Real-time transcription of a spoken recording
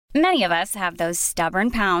Many of us have those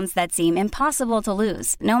stubborn pounds that seem impossible to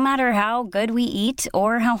lose, no matter how good we eat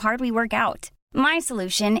or how hard we work out. My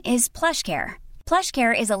solution is PlushCare.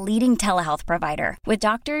 PlushCare is a leading telehealth provider with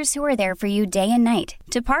doctors who are there for you day and night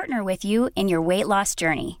to partner with you in your weight loss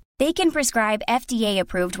journey. They can prescribe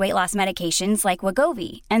FDA-approved weight loss medications like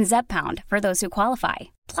Wegovy and Zepbound for those who qualify.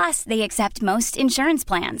 Plus, they accept most insurance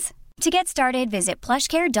plans. To get started, visit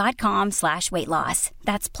plushcare.com/weightloss.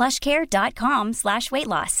 That's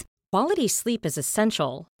plushcare.com/weightloss. Quality sleep is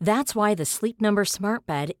essential. That's why the Sleep Number Smart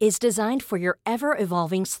Bed is designed for your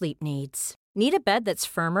ever-evolving sleep needs. Need a bed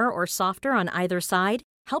that's firmer or softer on either side?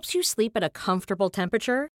 Helps you sleep at a comfortable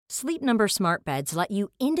temperature? Sleep Number Smart Beds let you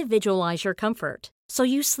individualize your comfort, so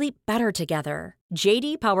you sleep better together.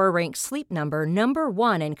 JD Power ranks Sleep Number number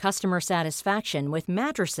 1 in customer satisfaction with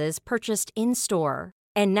mattresses purchased in-store.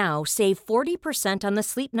 And now, save 40% on the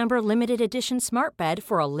Sleep Number Limited Edition Smart Bed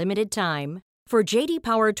for a limited time. For JD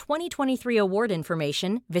Power 2023 award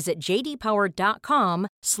information, visit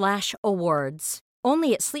jdpower.com/awards.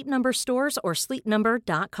 Only at Sleep Number stores or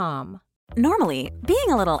sleepnumber.com. Normally,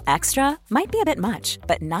 being a little extra might be a bit much,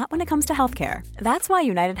 but not when it comes to healthcare. That's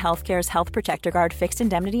why United Healthcare's Health Protector Guard fixed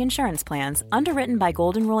indemnity insurance plans, underwritten by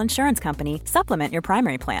Golden Rule Insurance Company, supplement your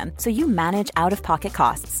primary plan so you manage out-of-pocket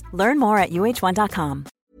costs. Learn more at uh1.com.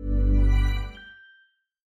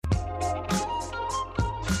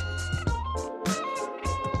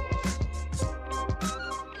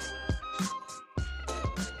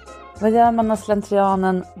 Vad gör man när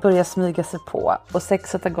slentrianen börjar smyga sig på och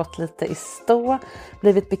sexet har gått lite i stå,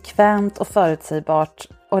 blivit bekvämt och förutsägbart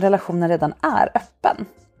och relationen redan är öppen?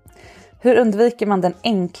 Hur undviker man den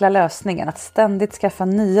enkla lösningen att ständigt skaffa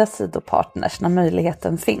nya sidopartners när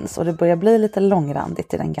möjligheten finns och det börjar bli lite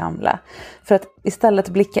långrandigt i den gamla? För att istället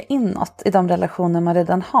blicka inåt i de relationer man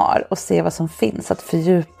redan har och se vad som finns att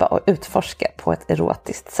fördjupa och utforska på ett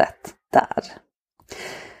erotiskt sätt där.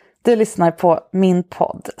 Du lyssnar på min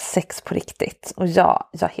podd Sex på riktigt och jag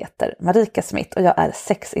heter Marika Smith och jag är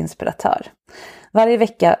sexinspiratör. Varje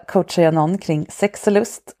vecka coachar jag någon kring sex och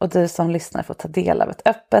lust och du som lyssnar får ta del av ett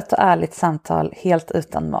öppet och ärligt samtal helt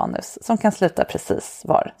utan manus som kan sluta precis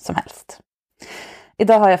var som helst.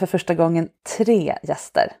 Idag har jag för första gången 3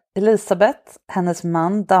 gäster. Elisabeth, hennes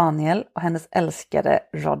man Daniel och hennes älskare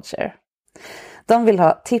Roger. De vill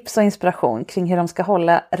ha tips och inspiration kring hur de ska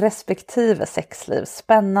hålla respektive sexliv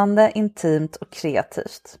spännande, intimt och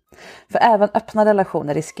kreativt. För även öppna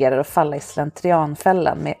relationer riskerar att falla i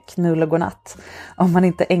slentrianfällan med knull och godnatt om man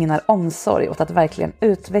inte ägnar omsorg åt att verkligen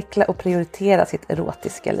utveckla och prioritera sitt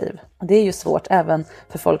erotiska liv. Och det är ju svårt även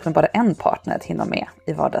för folk med bara en partner att hinna med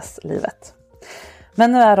i vardagslivet.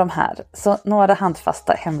 Men nu är de här, så några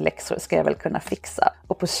handfasta hemläxor ska jag väl kunna fixa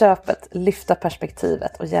och på köpet lyfta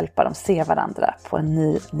perspektivet och hjälpa dem se varandra på en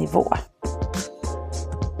ny nivå.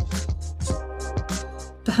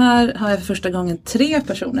 Det här har jag för första gången 3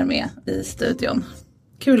 personer med i studion.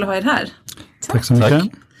 Kul att ha er här. Tack så mycket.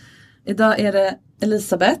 Idag är det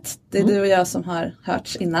Elisabeth, det är du och jag som har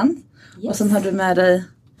hörts innan. Yes. Och sen har du med dig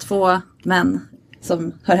 2 män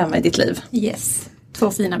som hör hemma i ditt liv. Yes,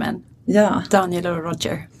 2 fina män. Ja. Daniel och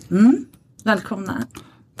Roger. Välkomna.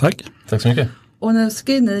 Tack så mycket. Och nu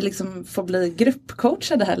ska ni liksom få bli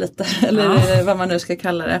gruppcoachade här lite. Eller vad man nu ska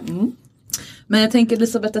kalla det. Men jag tänker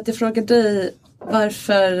Elisabeth att jag frågar dig.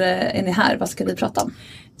 Varför är ni här? Vad ska vi prata om?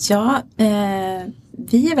 Ja,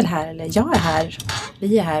 vi är väl här. Eller jag är här.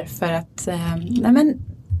 Vi är här för att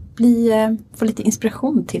få lite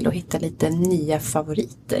inspiration till att hitta lite nya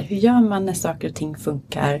favoriter. Hur gör man när saker och ting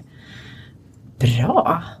funkar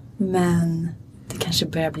bra? Men det kanske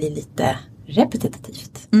börjar bli lite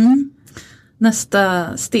repetitivt.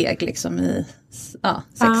 Nästa steg liksom i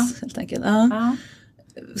sex helt enkelt. Ja.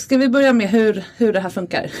 Ska vi börja med hur det här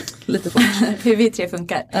funkar? Lite fort. Hur vi 3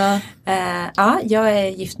 funkar. Jag är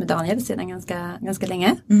gift med Daniel sedan ganska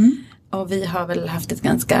länge. Och vi har väl haft ett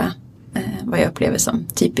ganska, vad jag upplever som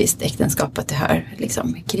typiskt äktenskap, att det hör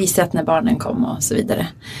liksom krisat när barnen kom och så vidare.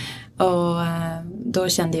 Och då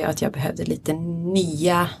kände jag att jag behövde lite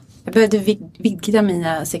jag behövde vidga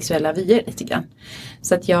mina sexuella vyer lite grann.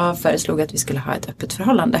 Så att jag föreslog att vi skulle ha ett öppet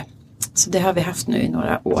förhållande. Så det har vi haft nu i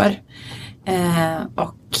några år.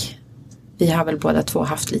 Och vi har väl båda 2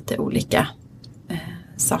 haft lite olika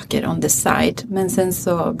saker on the side. Men sen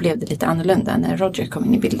så blev det lite annorlunda när Roger kom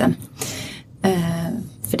in i bilden.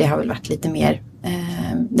 För det har väl varit lite mer...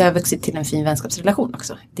 det har vuxit till en fin vänskapsrelation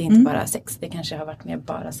också. Det är inte bara sex. Det kanske har varit mer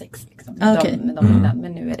bara sex. Liksom, med dem innan.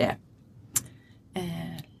 Men nu är det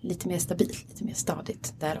lite mer stabilt. Lite mer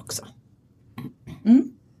stadigt där också.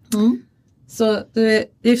 Så du är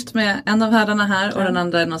gift med en av herrarna här. Och den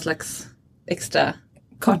andra är någon slags extra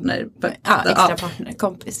partner. Extra partner,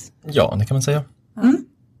 kompis. Ja, det kan man säga.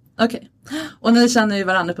 Okej. Och ni känner ju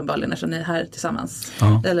varandra uppenbarligen eftersom ni är här tillsammans.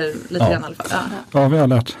 Ja. Eller lite grann i alla fall. Ja, vi har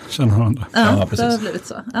lärt känna varandra. Ja, precis. det har blivit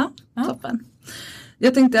så. Ja, toppen.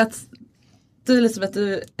 Jag tänkte att du Elisabeth,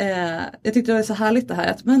 jag tyckte det var så härligt det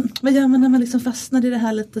här. Att, men vad gör man när man liksom fastnar i det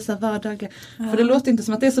här lite så här vardagliga? För det låter inte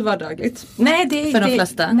som att det är så vardagligt. Nej, det är för de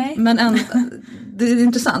flesta. Nej. Men det är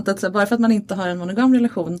intressant att så här, bara för att man inte har en monogam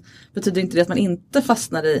relation betyder inte det att man inte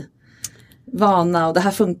fastnar i vana och det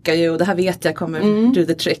här funkar ju och det här vet jag kommer do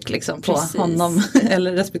the trick liksom på honom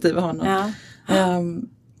eller respektive honom. Ja.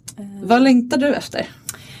 Vad längtar du efter?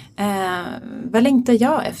 Vad längtar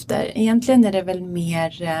jag efter? Egentligen är det väl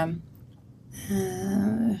mer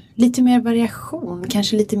lite mer variation,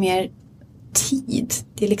 kanske lite mer tid.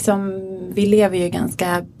 Det är liksom, vi lever ju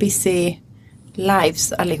ganska busy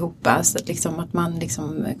lives allihopa, så att liksom att man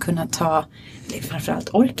liksom kunna ta framförallt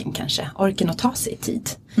orken att ta sig tid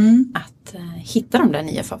att hitta de där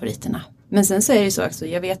nya favoriterna. Men sen så är det ju så också,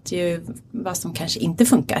 jag vet ju vad som kanske inte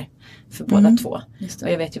funkar för båda två. Och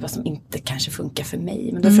jag vet ju vad som inte kanske funkar för mig.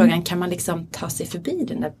 Men då är frågan, kan man liksom ta sig förbi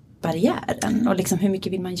den där barriären? Och liksom hur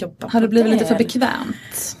mycket vill man jobba på? Har det blivit lite för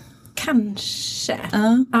bekvämt? Kanske.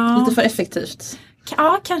 Lite för effektivt.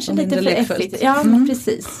 Ja, kanske lite för effektivt. Ja,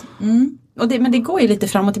 precis. Men det går ju lite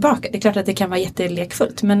fram och tillbaka. Det är klart att det kan vara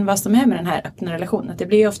jättelekfullt. Men vad som är med den här öppna relationen, det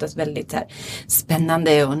blir ju oftast väldigt här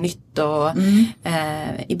spännande och nytt och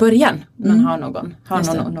i början när man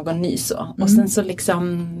har någon ny så. Och sen så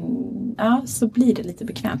liksom, så blir det lite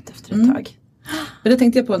bekvämt efter ett tag. Men det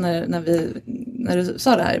tänkte jag på när du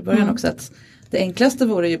sa det här i början också, att det enklaste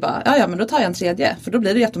vore ju bara, men då tar jag en tredje. För då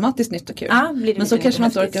blir det ju automatiskt nytt och kul. Men så kanske man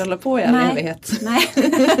inte orkar hålla på i all evighet. Nej.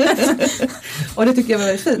 Och det tycker jag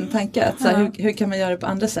var en fin tanke. Att, så här, hur kan man göra det på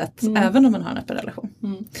andra sätt även om man har en öppen relation.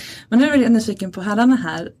 Men nu är jag nyfiken på herrarna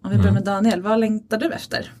här. Om vi börjar med Daniel, vad längtar du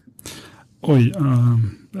efter? Oj,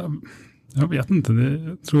 jag vet inte.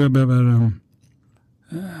 Jag tror jag behöver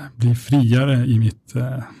bli friare i mitt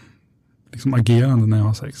liksom agerande när jag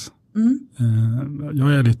har sex.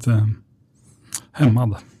 Jag är lite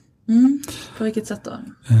hämmad. På vilket sätt då?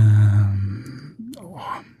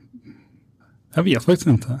 Jag vet faktiskt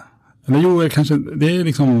inte. Eller kanske det är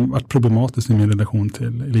liksom varit problematiskt i min relation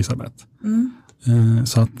till Elisabeth.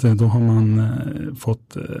 Så att då har man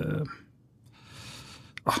fått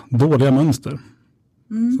dåliga mönster.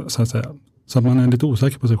 Så att säga. Så att man är lite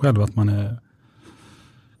osäker på sig själv, att man är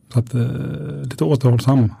så att, lite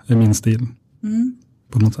återhållsam är min stil.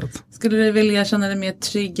 På något sätt. Skulle du vilja känna dig mer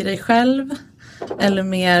trygg i dig själv? Eller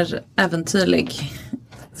mer äventyrlig?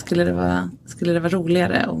 Skulle det vara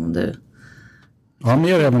roligare om du... Ja,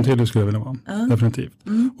 mer äventyrlig skulle jag vilja vara. Definitivt.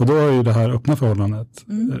 Och då har ju det här öppna förhållandet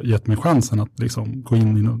gett mig chansen att liksom gå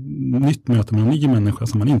in i något nytt möte med en ny människa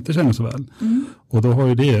som man inte känner så väl. Och då har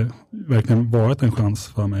ju det verkligen varit en chans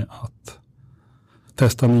för mig att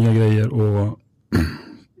testa nya grejer och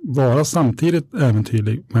vara samtidigt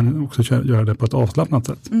äventyrlig, men också göra det på ett avslappnat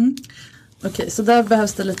sätt. Okej, så där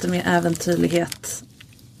behövs det lite mer äventyrlighet.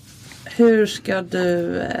 Hur ska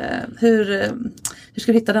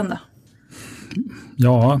du hitta den då?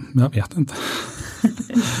 Ja, jag vet inte.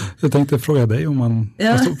 Jag tänkte fråga dig om man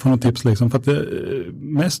får något tips liksom. För att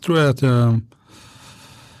mest tror jag att jag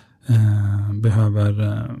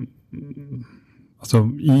behöver alltså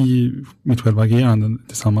i mitt själva agerande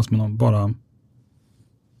tillsammans med någon bara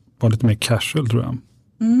lite mer casual, tror jag.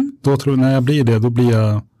 Då när jag blir det, då blir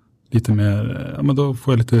jag lite mer, men då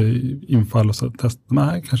får jag lite infall och så testar, det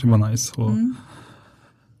här kanske var nice. Och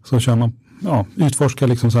så kör man, utforskar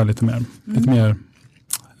liksom så här lite mer,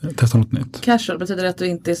 testa något nytt. Casual, betyder det att du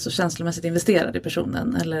inte är så känslomässigt investerad i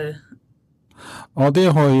personen, eller? Ja, det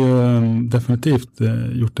har ju definitivt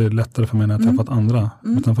gjort det lättare för mig när jag träffat andra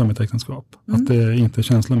utanför mitt äktenskap. Att det inte är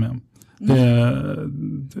känslor med.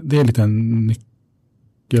 Det är lite en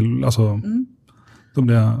nyckel, alltså då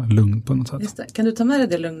blir jag lugn på något sätt. Just det. Kan du ta med dig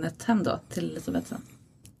det lugnet hem då till Elisabeth sen?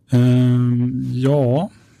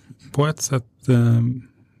 Ja, på ett sätt.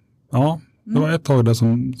 Det var ett tag där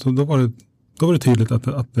så då var det tydligt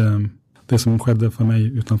att det som skedde för mig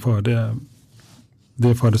utanför,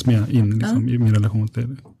 det fördes med in liksom, i min relation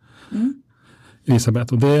till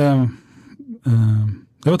Elisabeth. Och det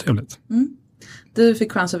var trevligt. Du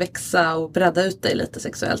fick chans att växa och bredda ut dig lite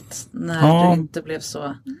sexuellt när du inte blev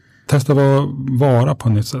så... Testa att vara på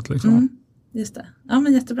ett nytt sätt liksom. Just det. Ja,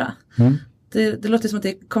 men jättebra. Det låter som att det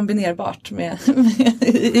är kombinerbart med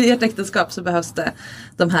i ert äktenskap, så behövs det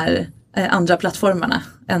de här andra plattformarna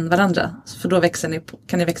än varandra. För då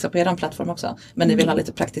kan ni växa på er plattform också. Men ni vill ha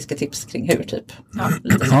lite praktiska tips kring hur typ. Ja,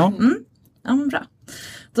 lite så. Ja, men bra.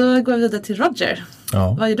 Då går vi vidare till Roger.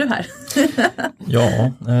 Ja. Vad gör du här?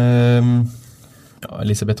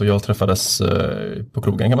 Elisabeth och jag träffades på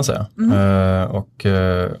krogen kan man säga. Och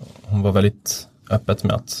hon var väldigt öppet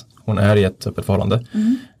med att hon är i ett öppet förhållande.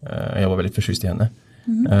 Jag var väldigt förtjust i henne.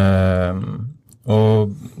 Och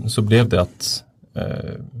så blev det att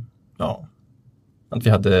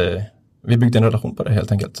vi byggde en relation på det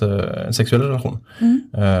helt enkelt. En sexuell relation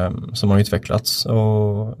som har utvecklats,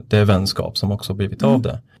 och det är vänskap som också blivit av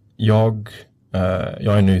det. Jag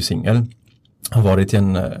är nu singel. Har varit i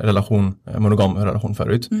en monogam relation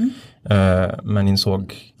förut. Men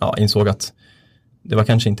insåg att det var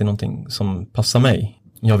kanske inte någonting som passar mig.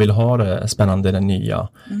 Jag vill ha det spännande, det nya.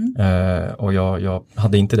 Och jag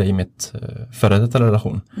hade inte det i mitt före detta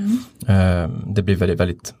relation. Det blir väldigt,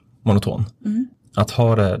 väldigt monoton. Att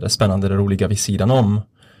ha det spännande, det roliga vid sidan om.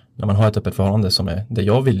 När man har ett öppet förhållande som är det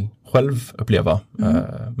jag vill själv uppleva.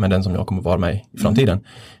 Med den som jag kommer vara med i framtiden.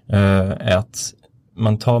 Är att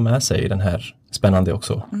man tar med sig den här spännande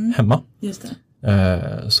också hemma. Just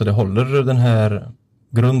det. Så det håller den här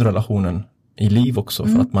grundrelationen i liv också.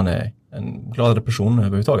 För att man är en gladare person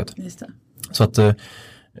överhuvudtaget. Just det. Så att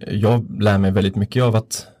jag lär mig väldigt mycket av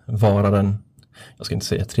att vara den, jag ska inte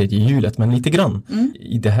säga tredje hjulet, men lite grann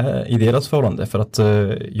i deras förhållande. För att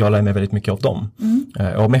jag lär mig väldigt mycket av dem.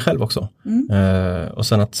 Och av mig själv också. Och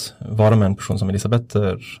sen att vara med en person som Elisabeth,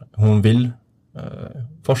 hon vill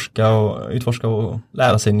utforska och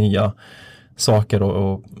lära sig nya saker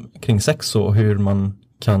och kring sex och hur man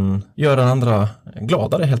kan göra andra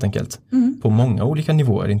gladare helt enkelt. På många olika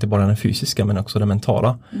nivåer, inte bara den fysiska men också den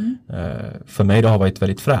mentala. För mig det har varit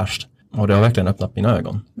väldigt fräscht, och det har verkligen öppnat mina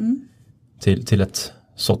ögon till ett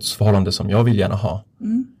sorts förhållande som jag vill gärna ha.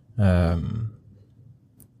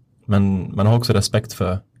 Men man har också respekt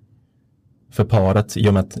för paret, i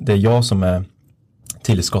och med att det är jag som är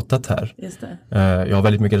tillskottet här. Just det. Jag har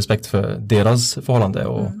väldigt mycket respekt för deras förhållande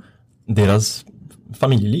och deras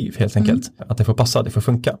familjeliv helt enkelt. Att det får passa, det får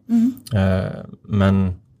funka.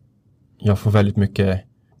 Men jag får väldigt mycket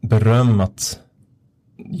beröm att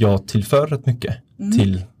jag tillför rätt mycket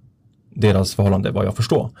till deras förhållande, vad jag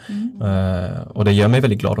förstår. Och det gör mig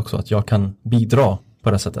väldigt glad också att jag kan bidra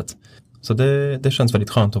på det sättet. Så det känns väldigt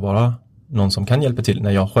skönt att vara någon som kan hjälpa till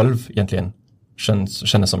när jag själv egentligen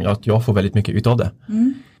känner som att jag får väldigt mycket ut av det.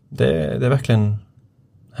 Det är verkligen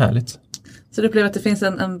härligt. Så du upplever att det finns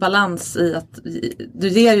en balans i att du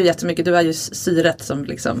ger ju jättemycket, du är ju syret som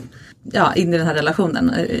liksom, in i den här relationen,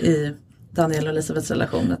 i Daniel och Elisabeths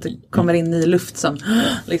relation, att det kommer in ny luft som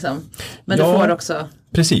liksom, men du får också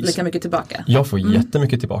lika mycket tillbaka. Jag får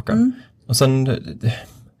jättemycket tillbaka. Och sen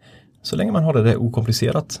så länge man har det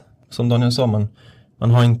okomplicerat, som Daniel sa,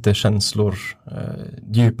 man har inte känslor,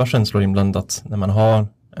 djupa känslor inblandat när man har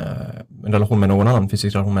en relation med någon annan,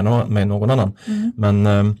 fysisk relation med någon annan. Men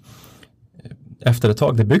efter ett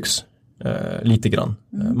tag det byggs lite grann.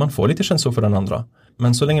 Man får lite känslor för den andra.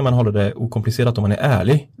 Men så länge man håller det okomplicerat och man är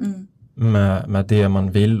ärlig med det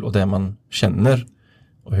man vill och det man känner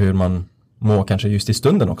och hur man mår kanske just i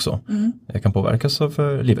stunden också. Det kan påverkas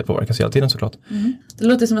av livet, påverkas hela tiden såklart. Det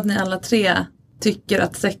låter som att ni alla tre tycker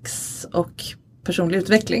att sex och personlig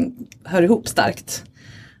utveckling hör ihop starkt.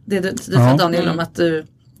 Du sa Daniel om att du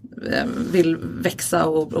vill växa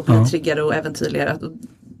och bli tryggare och äventyrligare.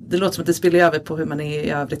 Det låter som att det spiller över på hur man är i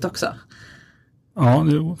övrigt också. Ja,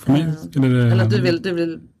 för mig skulle det... Eller att du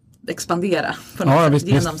vill expandera på något sätt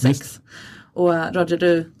genom sex. Visst. Och Roger,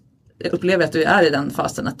 du upplever att du är i den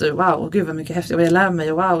fasen att du, wow, gud vad mycket häftigt, och jag lär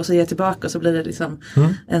mig, och wow, och så ger jag tillbaka, och så blir det liksom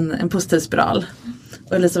en positiv spiral.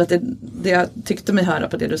 Och Elisabeth, det jag tyckte mig höra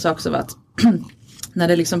på det du sa också var att när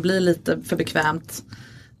det liksom blir lite för bekvämt,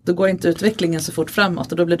 då går inte utvecklingen så fort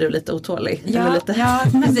framåt, och då blir du lite otålig. Ja, lite...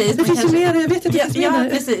 precis. Det finns ju mer, jag vet inte. Ja,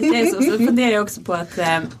 precis. Det är så funderar jag också på att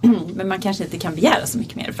men man kanske inte kan begära så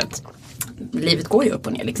mycket mer, för att livet går ju upp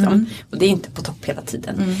och ner liksom. Och det är inte på topp hela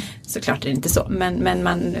tiden. Såklart är det inte så. Men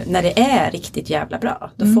man, när det är riktigt jävla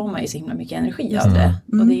bra, då får man ju så himla mycket energi av det.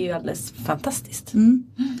 Och det är ju alldeles fantastiskt.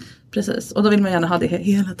 Precis, och då vill man gärna ha det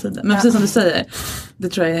hela tiden. Men precis som du säger, det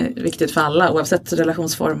tror jag är viktigt för alla, oavsett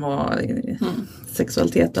relationsform och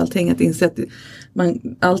sexualitet och allting, att inse att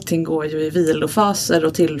allting går ju i vilofaser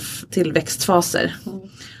och tillväxtfaser.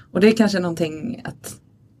 Och det är kanske någonting att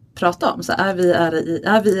prata om. Så är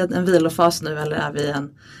vi i en vilofas nu, eller är vi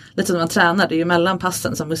lite som man tränar, det är ju mellan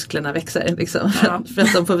passen som musklerna växer liksom, för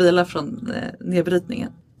att de får vila från nedbrytningen.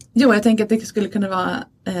 Jo, jag tänker att det skulle kunna vara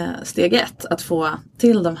steg 1 att få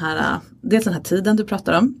till de här, dels den här tiden du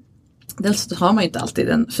pratar om. Dels så har man ju inte alltid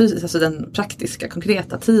den praktiska,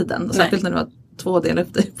 konkreta tiden. Och särskilt när du har 2 delar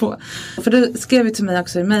upp dig på. För du skrev ju till mig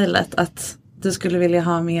också i mejlet att du skulle vilja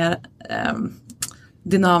ha mer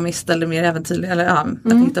dynamiskt eller mer äventyrligt eller att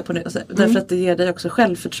hitta på nytt. Därför att det ger dig också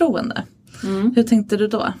självförtroende. Hur tänkte du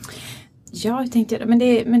då? Ja, hur tänkte jag då?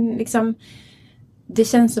 Men liksom, det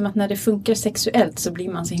känns som att när det funkar sexuellt så blir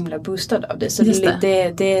man så himla boostad av det. Så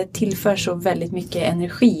det tillför så väldigt mycket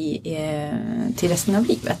energi till resten av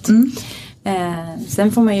livet.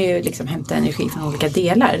 Sen får man ju liksom hämta energi från olika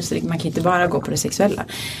delar. Så man kan inte bara gå på det sexuella.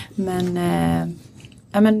 Men,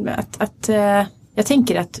 jag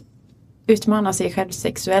tänker att utmana sig själv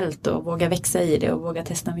sexuellt och våga växa i det och våga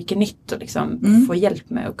testa mycket nytt och liksom få hjälp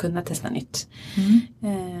med att kunna testa nytt.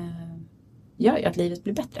 Gör ju att livet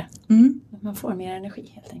blir bättre. Man får mer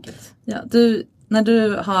energi helt enkelt. Ja,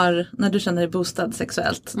 när du känner dig boostad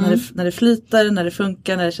sexuellt, när det flyter, när det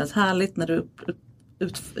funkar, när det känns härligt, när du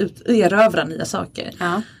erövrar nya saker.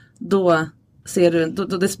 Ja. Då ser du,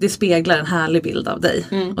 det speglar en härlig bild av dig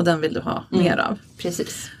och den vill du ha mer av.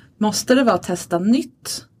 Precis. Måste det vara att testa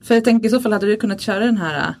nytt? För jag tänker i så fall hade du kunnat köra den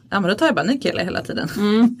här, men då tar jag bara ny kille hela tiden.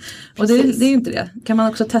 Och det är ju inte det. Kan man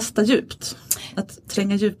också testa djupt? Att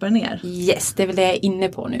tränga djupare ner? Yes, det är väl det jag är inne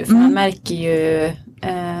på nu. För man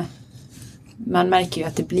märker ju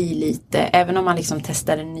att det blir lite, även om man liksom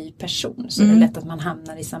testar en ny person så är det lätt att man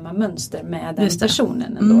hamnar i samma mönster med den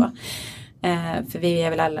personen ändå. För vi är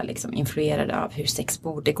väl alla liksom influerade av hur sex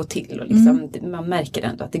borde gå till och liksom, man märker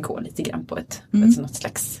ändå att det går lite grann på ett något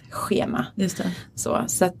slags schema. Just det.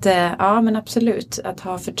 Så att ja, men absolut att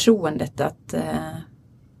ha förtroendet att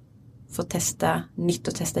få testa nytt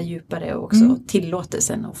och testa djupare och också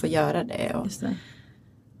tillåtelsen att få göra det och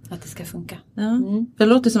att det ska funka. Ja. Det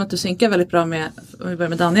låter som att du synkar väldigt bra med, om vi börjar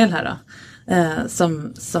med Daniel här då,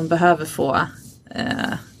 som behöver få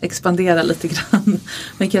expandera lite grann.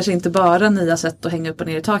 Men kanske inte bara nya sätt att hänga upp och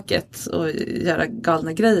ner i taket och göra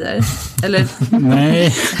galna grejer. Eller?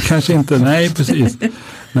 Nej, kanske inte. Nej, precis.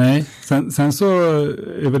 Nej, sen så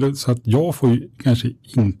är det så att jag får ju kanske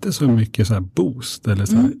inte så mycket så här boost eller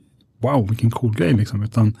så här, wow, vilken cool grej liksom,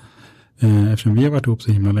 utan eftersom vi har varit ihop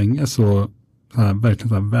så himla länge så här, verkligen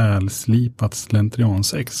så här välslipat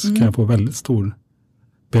slentriansex kan jag få väldigt stor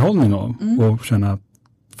behållning av och känna att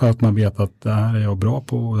för att man vet att det här är jag bra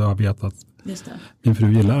på och jag vet att min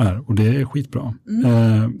fru gillar det här och det är skitbra.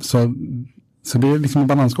 Så det är liksom en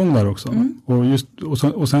balansgång där också.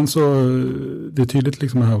 Och sen så det är tydligt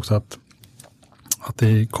liksom här också att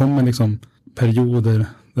det kommer liksom perioder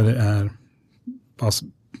där det är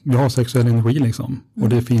vi har sexuell energi liksom. Och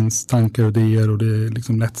det finns tankar och idéer och det är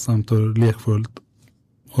liksom lättsamt och lekfullt.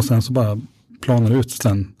 Och sen så bara planar ut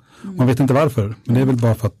sen. Man vet inte varför, men det är väl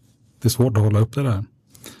bara för att det är svårt att hålla upp det där.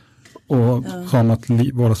 Och som att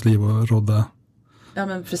vardagsliv och rodda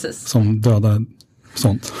som dödar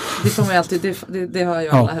sånt. Det får man ju alltid, det har ju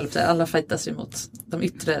alla fightas ju mot de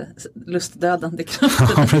yttre lustdödande krafterna.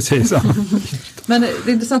 Ja, precis. Ja. Men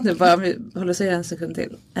det är intressant nu, bara om vi håller oss en sekund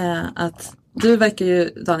till, att du verkar ju,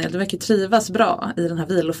 Daniel, du verkar trivas bra i den här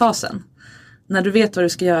vilofasen. När du vet vad du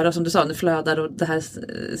ska göra, som du sa, du flödar och det här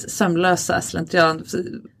sömlösa slentrian.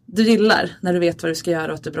 Du gillar när du vet vad du ska göra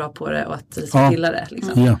och att du är bra på det och att du ska gilla det.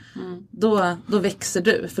 Liksom. Då växer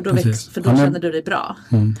du, för då känner du dig bra.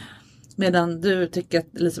 Medan du tycker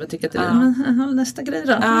att Elisabeth tycker att det är nästa grej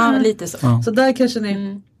då. Ja, lite så. Så där kanske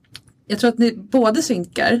ni, jag tror att ni både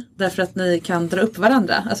synkar därför att ni kan dra upp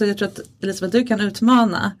varandra. Alltså jag tror att Elisabeth, du kan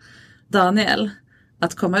utmana Daniel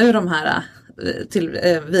att komma ur de här till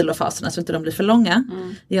vilofaserna så inte de blir för långa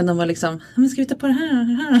genom att liksom, men ska vi ta på det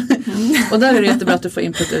här? Och där är det jättebra att du får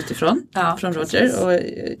input utifrån från Roger och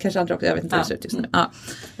kanske andra också, jag vet inte hur det ser ut just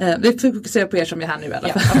nu. Vi fokuserar på er som är här nu i alla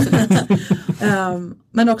fall.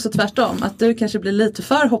 Men också tvärtom, att du kanske blir lite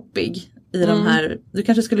för hoppig i de här, du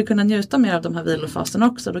kanske skulle kunna njuta mer av de här vilofaserna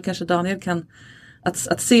också, då kanske Daniel kan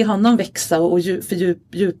att se honom växa och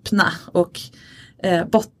fördjupna och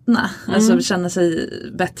bottna, alltså känna sig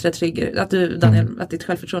bättre, tryggare, att du, Daniel, att ditt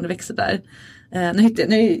självförtroende växer där.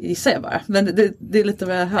 Nu gissar jag bara, men det är lite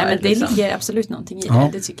vad jag hör. Ja, men det ligger absolut någonting i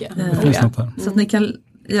det tycker jag. Så att ni kan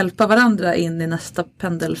hjälpa varandra in i nästa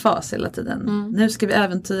pendelfas hela tiden. Nu ska vi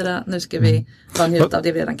äventyra, nu ska vi bara njuta av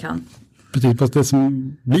det vi redan kan. Precis, fast det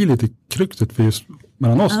som blir lite kruktigt för just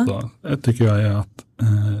mellan oss då, tycker jag är att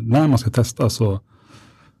när man ska testa så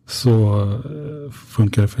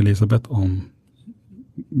funkar det för Elisabeth om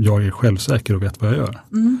jag är självsäker och vet vad jag gör.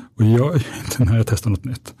 Och det gör jag inte när jag testar något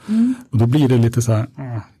nytt. Och då blir det lite så här,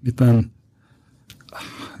 det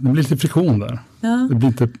blir lite friktion där. Det blir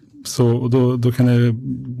inte så, och då kan det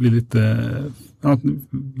bli lite, i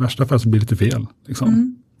värsta fall så blir det lite fel.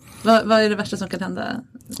 Liksom. Vad är det värsta som kan hända?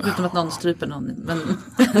 Förutom att någon stryper någon. Men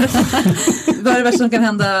vad är det värsta som kan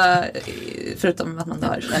hända förutom att man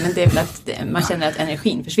dör. Ja, men det är väl att man känner att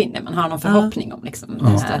energin försvinner. Man har någon förhoppning om liksom,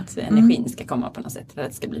 att energin ska komma på något sätt. För att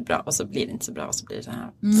det ska bli bra och så blir det inte så bra och så blir det så här.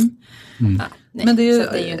 Ja, nej. Men det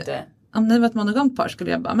är ju inte... Om ni var ett monogamt par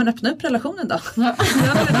skulle jag bara, men öppna upp relationen då. Ja.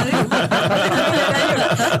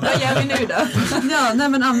 Vad gör vi nu då? Ja, nej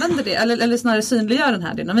men använder det. Eller snarare synliggör den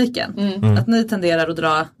här dynamiken. Att ni tenderar att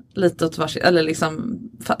dra lite åt varsin, eller liksom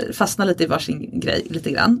fastna lite i varsin grej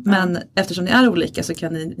lite grann. Men eftersom ni är olika så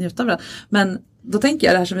kan ni njuta av det. Men då tänker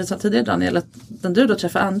jag det här som vi sa tidigare, Daniel, att när du då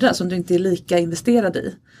träffar andra som du inte är lika investerad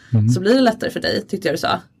i, så blir det lättare för dig, tyckte jag du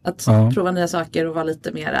sa. Att prova nya saker och vara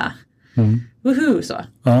lite mera woohoo så.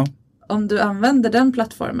 Ja. Om du använder den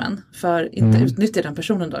plattformen för, inte utnyttja den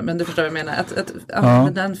personen då, men du förstår vad jag menar, att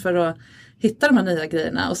använda den för att hitta de här nya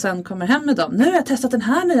grejerna och sen kommer hem med dem. Nu har jag testat den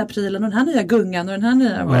här nya prylen och den här nya gungan och den här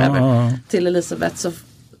nya whatever till Elisabeth,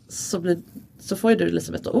 så får ju du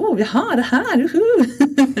Elisabeth jaha, det här,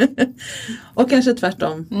 och kanske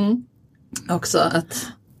tvärtom också, att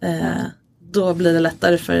då blir det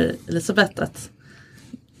lättare för Elisabeth att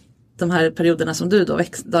de här perioderna som du då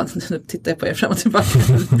nu tittar jag på er fram och tillbaka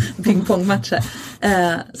pingpongmatcher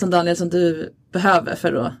som Daniel, som du behöver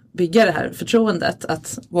för att bygga det här förtroendet,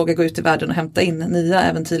 att våga gå ut i världen och hämta in nya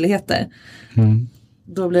äventyrligheter.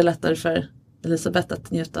 Då blir det lättare för Elisabeth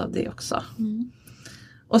att njuta av det också.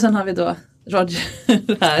 Och sen har vi då Roger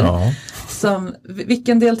här. Som,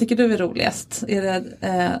 vilken del tycker du är roligast? Är det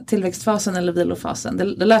tillväxtfasen eller vilofasen?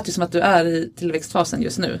 Det lät ju som att du är i tillväxtfasen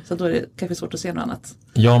just nu, så då är det kanske svårt att se något annat.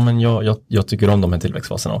 Ja, men jag tycker om de här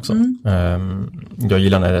tillväxtfaserna också. Jag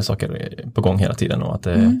gillar när det är saker på gång hela tiden och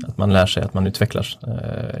att man lär sig, att man utvecklas.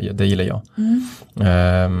 Det gillar jag.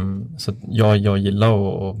 Så jag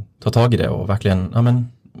gillar att ta tag i det och verkligen,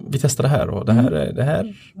 vi testar det här och det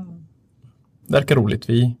här verkar roligt,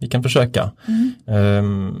 vi kan försöka.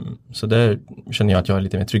 Så där känner jag att jag är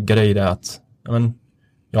lite mer tryggare i det, att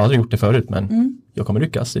jag har aldrig gjort det förut, men jag kommer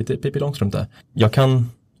lyckas, lite Pippi Långstrump där. Jag kan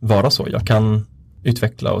vara så, jag kan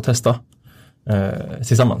utveckla och testa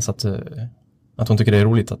tillsammans, att hon tycker det är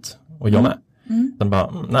roligt och jag med. Den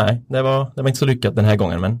bara, nej, det var inte så lyckat den här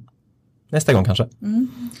gången, men nästa gång kanske.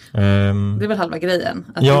 Det är väl halva grejen,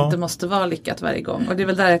 att det inte måste vara lyckat varje gång. Och det är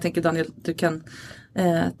väl där jag tänker, Daniel, du kan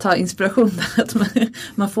ta inspiration, att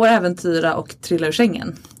man får äventyra och trilla ur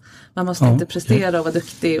sängen. Man måste inte prestera och vara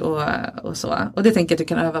duktig och så. Och det tänker jag att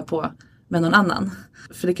du kan öva på med någon annan.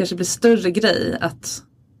 För det kanske blir större grej att,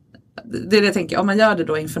 det är det jag tänker, om man gör det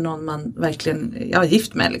då inför någon man verkligen är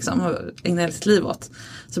gift med liksom, och ägnar sitt liv åt,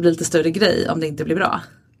 så blir det lite större grej om det inte blir bra.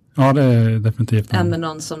 Ja, det är definitivt. Än med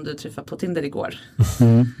någon som du träffade på Tinder igår.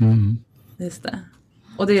 Just det.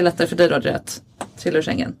 Och det är lättare för dig då att trilla ur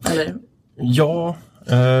sängen, eller? Ja,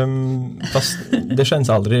 fast det känns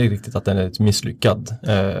aldrig riktigt att den är misslyckad.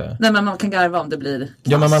 Nej, men man kan garva om det blir klass.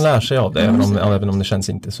 Ja, men man lär sig av det, även om det känns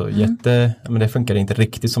inte så men det funkar inte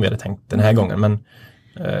riktigt som vi hade tänkt den här gången.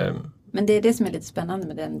 Men det är det som är lite spännande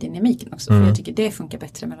med den dynamiken också. För jag tycker det funkar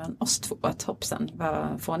bättre mellan oss två. Att hoppsan,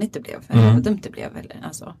 vad fånigt det blev. Eller vad dumt det blev. Eller,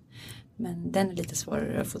 alltså. Men den är lite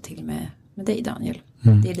svårare att få till med dig, Daniel.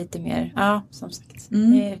 Det är lite mer, som sagt. Det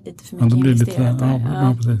är lite för mycket investerat där.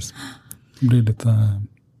 Ja, precis. Det blir lite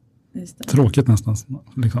tråkigt nästan.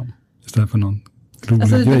 Liksom, istället för någon rolig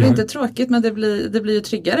grej. Det blir inte tråkigt, men det blir ju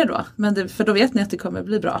tryggare då. Men för då vet ni att det kommer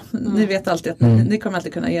bli bra. Ni vet alltid att ni kommer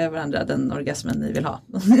alltid kunna ge varandra den orgasmen ni vill ha.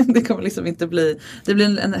 Det kommer liksom inte bli, det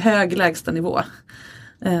blir en hög lägsta nivå.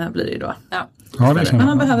 Blir det ju då. Ja. Men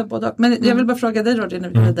man behöver både och. Men jag vill bara fråga dig, Roger, när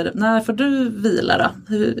vi går vidare. När får du vila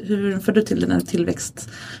då? Hur får du till dina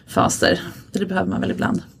tillväxtfaser? Det behöver man väl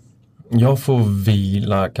ibland. Jag får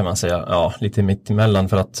vila, kan man säga, lite mitt emellan,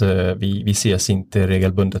 för att vi ses inte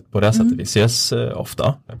regelbundet på det sättet. Vi ses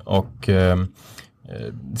ofta, och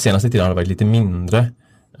senaste tiden har det varit lite mindre,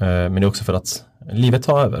 men det är också för att livet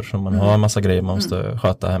tar över, så man har en massa grejer man måste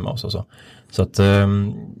sköta hemma och så. Så att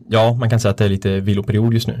man kan säga att det är lite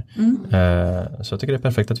viloperiod just nu. Så jag tycker det är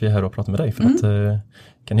perfekt att vi är här och pratar med dig, för att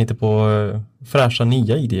kan hitta på fräscha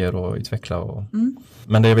nya idéer och utveckla.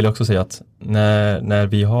 Men det jag vill också säga, att när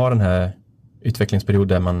vi har den här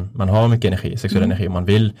utvecklingsperioden där man har mycket energi, sexuell energi, och man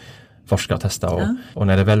vill forska och testa, och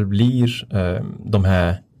när det väl blir de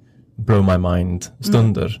här blow my mind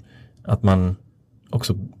stunder, att man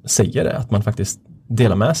också säger det, att man faktiskt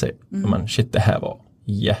delar med sig. Shit, det här var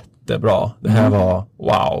jättebra. Det här var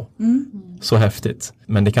wow. Så häftigt.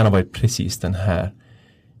 Men det kan ha varit precis den här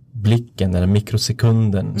blicken eller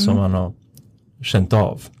mikrosekunden som man har känt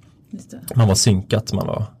av. Just det. Man var synkat, man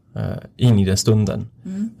var in i den stunden.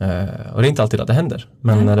 Och det är inte alltid att det händer.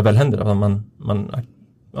 Men när det väl händer, att man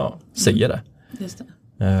säger det. Just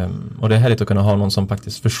det. Och det är härligt att kunna ha någon som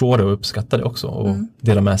faktiskt förstår det och uppskattar det också. Och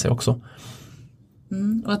delar med sig också.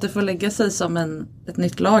 Och att det får lägga sig som ett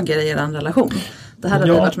nytt lager i er relation. Det här har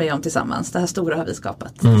vi varit med om tillsammans. Det här stora har vi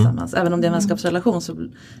skapat tillsammans. Även om det är en vänskapsrelation så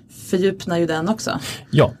fördjupnar ju den också.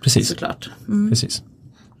 Ja, precis. Såklart. Precis.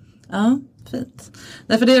 Ja, fint.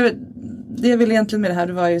 Därför det jag vill egentligen med det här,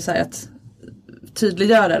 det var ju så här att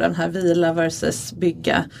tydliggöra den här vila versus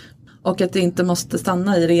bygga. Och att det inte måste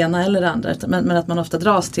stanna i det ena eller det andra. Men att man ofta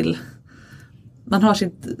dras till... Man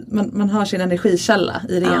har sin energikälla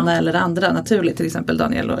i det ena eller det andra naturligt. Till exempel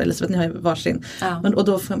Daniel och Elisabeth, ni har ju varsin. Och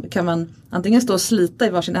då kan man antingen stå och slita i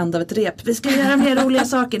varsin ända av ett rep. Vi ska göra mer roliga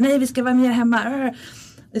saker. Nej, vi ska vara mer hemma.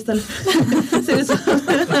 Istället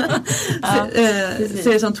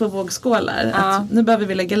ser det som 2 vågskålar. Att nu behöver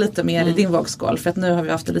vi lägga lite mer i din vågskål. För att nu har vi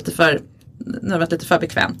haft det lite för... Nu har det varit lite för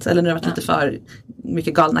bekvämt. Eller nu har det varit lite för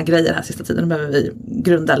mycket galna grejer här sista tiden. Nu behöver vi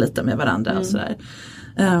grunda lite med varandra och sådär.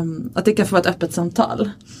 Att det kan få vara ett öppet samtal.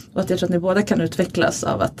 Och att jag tror att ni båda kan utvecklas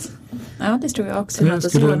av att... Ja, det tror jag också. Det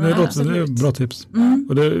är bra tips.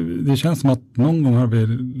 Och det känns som att någon gång har vi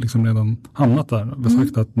liksom redan hamnat där. Vi har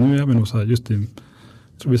sagt att nu är vi nog så här just i... Jag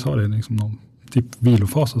tror vi sa det liksom någon typ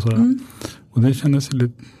vilofas och sådär. Och det kändes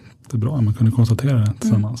lite bra att man kunde konstatera det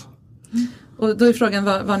tillsammans. Och då är frågan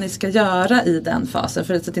vad ni ska göra i den fasen.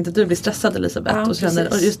 För att inte du blir stressad, Elisabeth. Och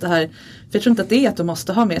just det här. För jag tror inte att det är att du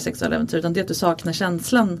måste ha mer sexuella äventyr. Utan det är att du saknar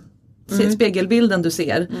känslan. Spegelbilden du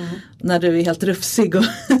ser. När du är helt rufsig och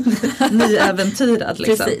nyäventyrad.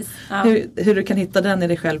 Liksom. Hur du kan hitta den i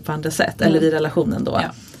dig själv på andra sätt. Eller i relationen då.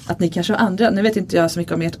 Ja. Att ni kanske har andra. Nu vet inte jag så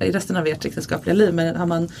mycket om resten av ert äktenskapliga liv. Men har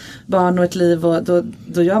man barn och ett liv. Och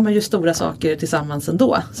då gör man ju stora saker tillsammans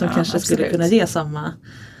ändå. Som kanske skulle kunna ge samma...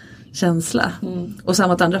 känsla. Och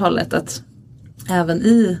samma åt andra hållet att även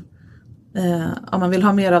om man vill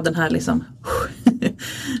ha mer av den här liksom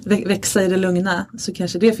växa i det lugna så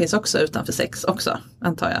kanske det finns också utanför sex också,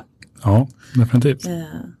 antar jag. Ja, definitivt.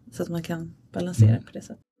 Så att man kan balansera på det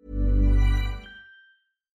sättet.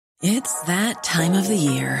 It's that time of the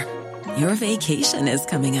year. Your vacation is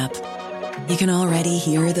coming up. You can already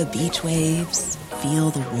hear the beach waves,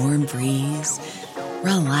 feel the warm breeze,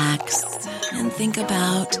 relax and think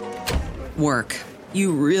about work.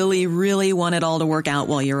 You really, really want it all to work out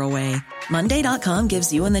while you're away. Monday.com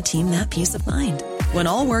gives you and the team that peace of mind. When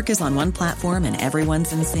all work is on one platform and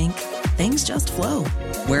everyone's in sync, things just flow.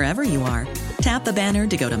 Wherever you are, tap the banner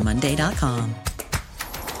to go to Monday.com.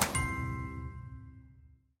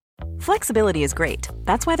 Flexibility is great.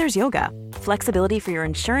 That's why there's yoga. Flexibility for your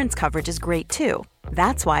insurance coverage is great too.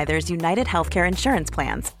 That's why there's United Healthcare Insurance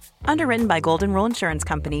Plans. Underwritten by Golden Rule Insurance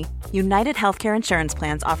Company, United Healthcare Insurance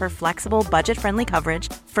Plans offer flexible, budget-friendly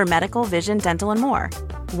coverage for medical, vision, dental, and more.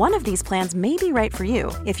 One of these plans may be right for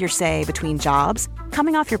you if you're, say, between jobs,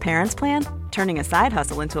 coming off your parents' plan, turning a side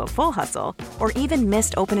hustle into a full hustle, or even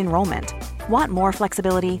missed open enrollment. Want more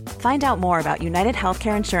flexibility? Find out more about United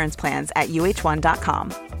Healthcare Insurance Plans at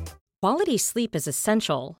uh1.com. Quality sleep is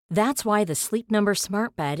essential. That's why the Sleep Number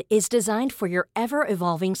Smart Bed is designed for your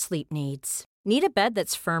ever-evolving sleep needs. Need a bed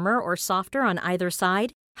that's firmer or softer on either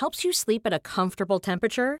side? Helps you sleep at a comfortable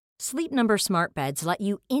temperature? Sleep Number Smart Beds let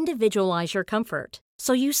you individualize your comfort,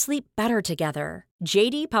 so you sleep better together.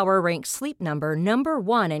 J.D. Power ranks Sleep Number number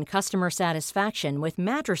 1 in customer satisfaction with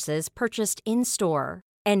mattresses purchased in-store.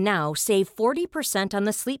 And now, save 40% on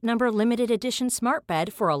the Sleep Number Limited Edition Smart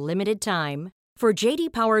Bed for a limited time. For J.D.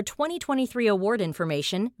 Power 2023 award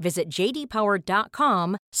information, visit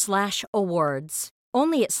jdpower.com/awards.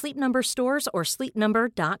 Only at Sleep Number stores or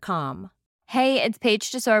sleepnumber.com. Hey, it's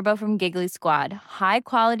Paige DeSorbo from Giggly Squad. High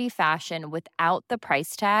quality fashion without the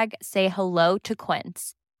price tag. Say hello to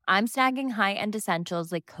Quince. I'm snagging high-end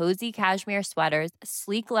essentials like cozy cashmere sweaters,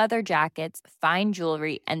 sleek leather jackets, fine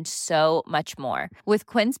jewelry, and so much more. With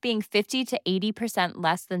Quince being 50 to 80%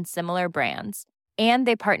 less than similar brands. And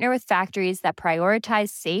they partner with factories that prioritize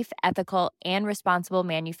safe, ethical, and responsible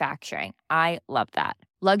manufacturing. I love that.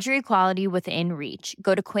 Luxury quality within reach.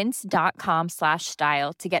 Go to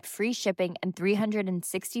quince.com/style to get free shipping and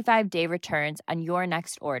 365-day returns on your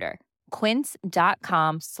next order.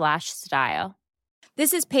 Quince.com/style.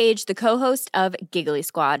 This is Paige, the co-host of Giggly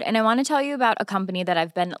Squad, and I want to tell you about a company that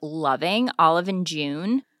I've been loving, Olive &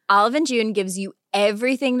 June. Olive & June gives you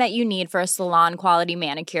everything that you need for a salon-quality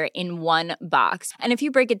manicure in one box. And if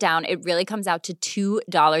you break it down, it really comes out to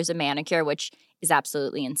 $2 a manicure, which is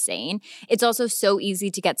absolutely insane. It's also so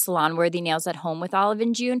easy to get salon-worthy nails at home with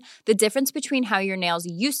Olive & June. The difference between how your nails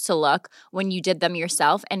used to look when you did them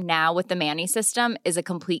yourself and now with the Mani system is a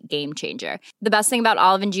complete game changer. The best thing about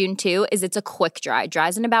Olive & June too is it's a quick dry.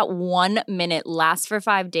 Dries in about 1 minute, lasts for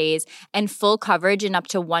 5 days, and full coverage in up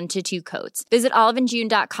to 1 to 2 coats. Visit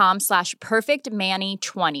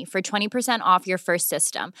oliveandjune.com/perfectmani20 for 20% off your first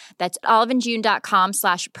system. That's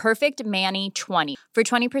oliveandjune.com/perfectmani20 for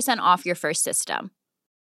 20% off your first system.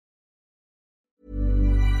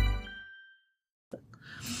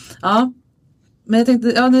 Ja, men jag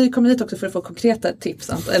tänkte, ni kommer hit också för att få konkreta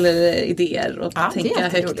tips eller idéer och tänka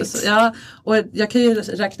högt. Och så. Ja, och jag kan ju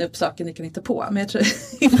räkna upp saker ni kan hitta på, men jag tror att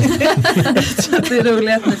det är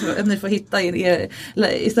roligt att ni får hitta er,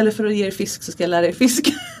 istället för att ge er fisk så ska jag lära er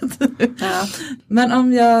fisk. Ja. Men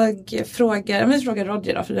om jag frågar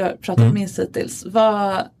Roger då, för jag har pratat minst hittills,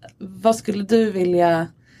 vad skulle du vilja,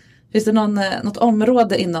 finns det något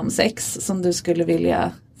område inom sex som du skulle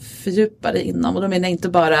vilja fördjupa dig inom? Och då menar jag inte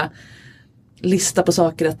bara lista på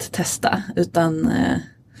saker att testa, utan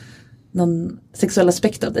någon sexuell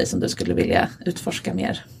aspekt av dig som du skulle vilja utforska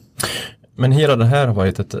mer. Men hela det här har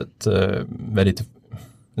varit ett väldigt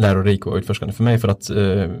lärorikt och utforskande för mig, för att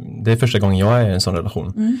det är första gången jag är i en sån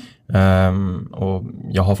relation. Och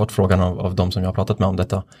jag har fått frågan av de som jag har pratat med om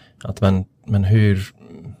detta, att men hur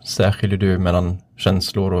särskiljer du mellan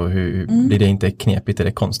känslor och hur blir det inte knepigt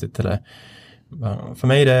eller konstigt? Eller, för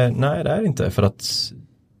mig det är inte, för att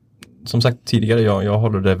som sagt tidigare, jag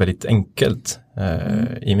håller det väldigt enkelt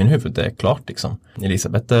i min huvud, det är klart liksom.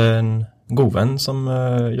 Elisabeth är en god vän som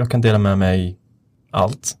jag kan dela med mig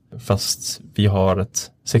allt, fast vi har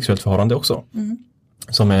ett sexuellt förhållande också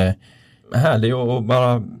som är härlig och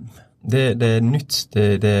bara det är nytt,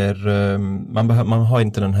 det är man har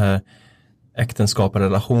inte den här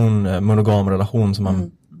äktenskapsrelation, monogam relation som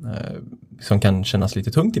man som kan kännas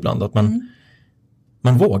lite tungt ibland, att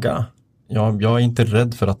man vågar. Jag är inte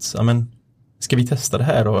rädd för att, ska vi testa det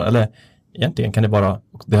här? Eller egentligen kan det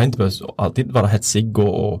har inte behövt alltid vara hetsig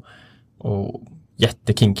och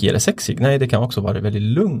jättekinkig eller sexig. Nej, det kan också vara väldigt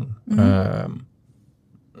lugn.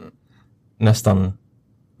 Nästan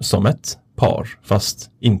som ett par,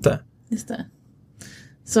 fast inte. Just det.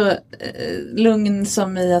 Så lugn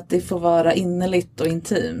som i att det får vara innerligt och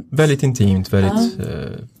intimt. Väldigt intimt, väldigt...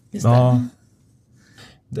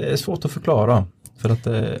 det är svårt att förklara. För att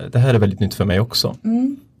det här är väldigt nytt för mig också.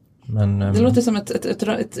 Men, det låter som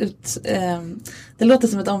det låter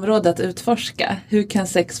som ett område att utforska. Hur kan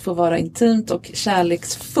sex få vara intimt och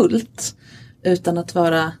kärleksfullt utan att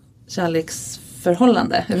vara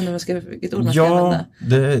kärleksförhållande? Jag vet inte om jag ska, vilket ord man ska använda.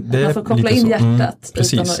 Man får koppla in hjärtat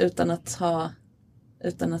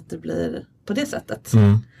utan att det blir på det sättet.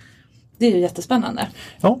 Det är ju jättespännande.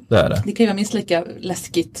 Ja, det är det. Det kan ju vara minst lika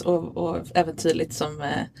läskigt och äventyrligt som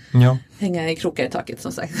hänga i krokar i taket,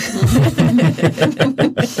 som sagt.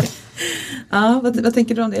 Vad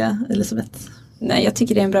tänker du om det, Elisabeth? Nej, jag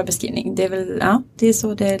tycker det är en bra beskrivning. Det är väl, det är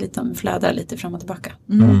så det liksom flödar lite fram och tillbaka.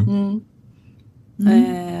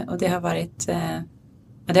 Och det har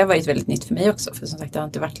varit väldigt nytt för mig också. För som sagt, det har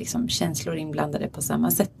inte varit liksom känslor inblandade på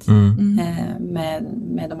samma sätt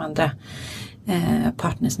med de andra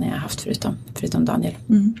partnersen jag har haft förutom Daniel.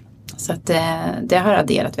 Så att det har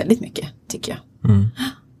adderat väldigt mycket, tycker jag.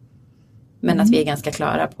 Men att vi är ganska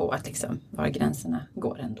klara på att liksom, var gränserna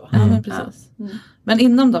går ändå. Ja, men precis. Men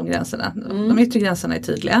inom de gränserna, de yttre gränserna är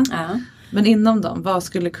tydliga. Men inom dem, vad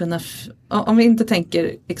skulle kunna, om vi inte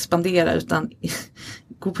tänker expandera utan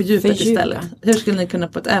gå på djupet istället. Hur skulle ni kunna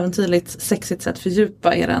på ett äventyrligt, sexigt sätt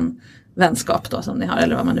fördjupa eran vänskap då som ni har,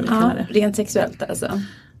 eller vad man nu vill kalla det? Rent sexuellt alltså.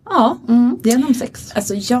 Ja, genom sex.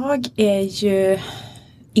 Alltså jag är ju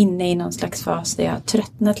inne i någon slags fas där jag har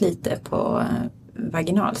tröttnat lite på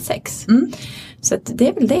vaginalsex. Så att det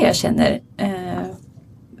är väl det jag känner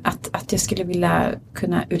att jag skulle vilja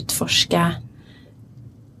kunna utforska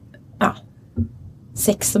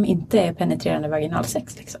sex som inte är penetrerande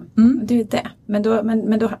vaginalsex liksom. Det är det.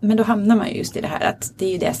 Men då hamnar man ju just i det här att det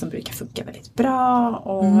är ju det som brukar funka väldigt bra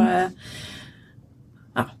och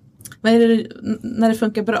Men är det, när det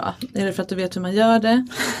funkar bra? Är det för att du vet hur man gör det?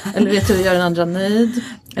 Eller vet du hur du gör den andra nöjd?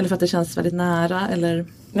 Eller för att det känns väldigt nära? Eller?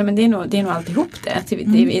 Nej, men det är nog alltihop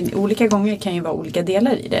det. Olika gånger kan ju vara olika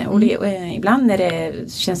delar i det. Ibland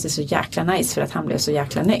känns det så jäkla nice för att han blev så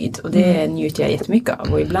jäkla nöjd. Och det njuter jag jättemycket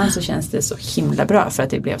av. Och ibland så känns det så himla bra för att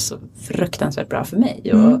det blev så fruktansvärt bra för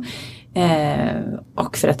mig.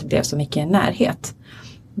 Och för att det blev så mycket närhet.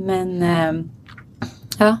 Men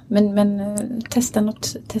testa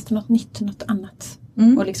något nytt, något annat.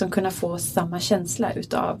 Och liksom kunna få samma känsla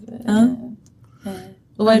utav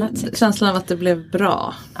och vad är känslan av att det blev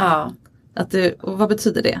bra? Ja. Och vad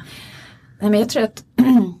betyder det? Nej, men jag tror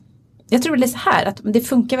väl det är så här att det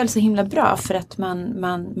funkar väl så himla bra för att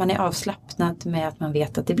man är avslappnad med att man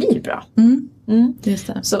vet att det blir bra. Just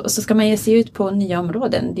det. Så ska man ge sig ut på nya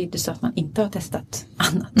områden. Det är inte så att man inte har testat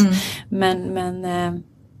annat. Men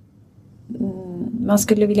man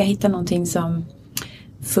skulle vilja hitta någonting som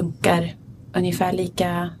funkar ungefär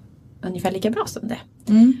lika bra som det.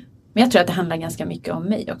 Men jag tror att det handlar ganska mycket om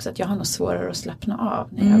mig också. Att jag har nog svårare att slappna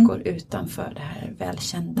av när jag går utanför det här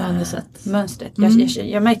välkända mönstret.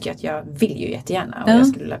 Jag märker att jag vill ju jättegärna och jag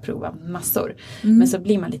skulle vilja prova massor. Men så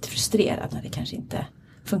blir man lite frustrerad när det kanske inte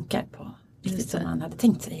funkar på riktigt som man hade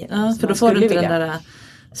tänkt sig. För då får du inte den där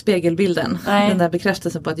spegelbilden. Nej. Den där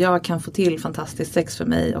bekräftelsen på att jag kan få till fantastiskt sex för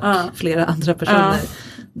mig och flera andra personer.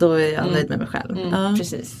 Då är jag nöjd med mig själv.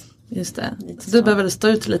 Precis. Just det. Du behöver stå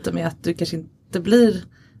ut lite med att du kanske inte blir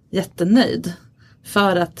jättenöjd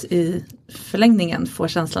för att i förlängningen få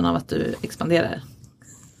känslan av att du expanderar.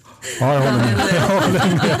 Ja, jag håller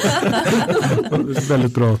med.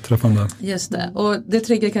 Väldigt bra träffande. Just det. Och det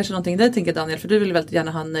triggar kanske någonting dig, tänker Daniel, för du vill väldigt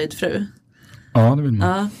gärna ha en nöjd fru. Ja, det vill man.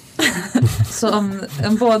 Ja. Så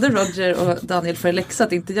om både Roger och Daniel får läxa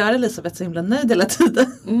att inte göra Elisabeth så himla nöjd hela tiden.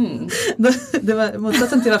 Det var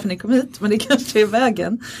motsatsen till varför ni kom hit, men det kanske är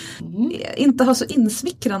vägen. Inte ha så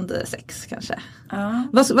insmickrande sex kanske.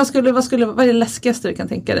 Vad är det läskigaste du kan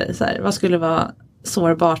tänka dig? Så här, vad skulle vara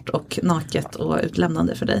sårbart och naket och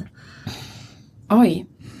utlämnande för dig? Oj.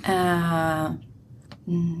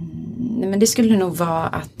 Men det skulle nog vara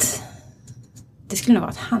att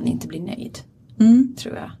han inte blir nöjd.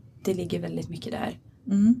 Tror jag. Det ligger väldigt mycket där.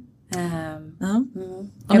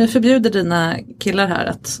 Om du förbjuder dina killar här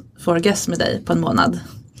att få orgasm med dig på en månad,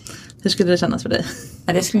 hur skulle det kännas för dig?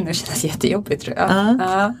 Ja, det skulle nog kännas jättejobbigt, tror jag.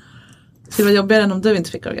 Skulle det vara jobbigare än om du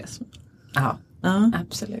inte fick orgasm? Ja,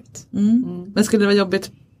 absolut. Men skulle det vara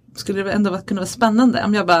jobbigt, skulle det ändå kunna vara spännande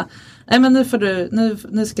om jag bara, nej men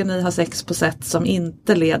nu ska ni ha sex på sätt som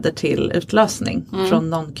inte leder till utlösning från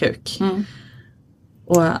någon kuk.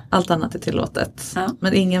 Och allt annat är tillåtet.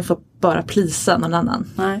 Men ingen får bara plisa någon annan.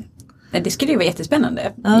 Nej, det skulle ju vara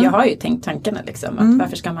jättespännande. Jag har ju tänkt tankarna liksom. Att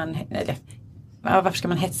varför ska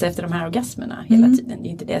man hetsa efter de här orgasmerna hela tiden? Det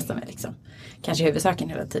är inte det som är liksom, kanske huvudsaken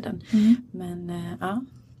hela tiden. Men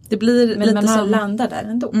det blir men lite man som landar där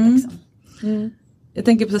ändå. Liksom. Jag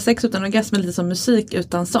tänker på sex utan orgasm är lite som musik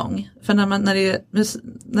utan sång. För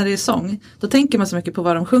när det är sång, då tänker man så mycket på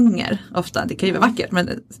vad de sjunger ofta. Det kan ju vara vackert, men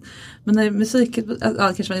när det är musik,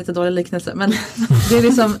 kanske var en lite dålig liknelse, men det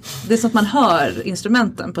är som att man hör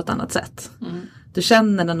instrumenten på ett annat sätt. Du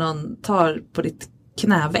känner när någon tar på ditt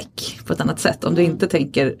knäveck på ett annat sätt. Om du inte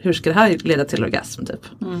tänker, hur ska det här leda till orgasm typ.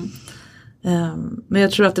 Men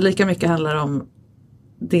jag tror att det lika mycket handlar om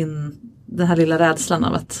den här lilla rädslan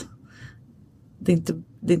av att det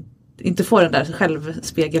inte får den där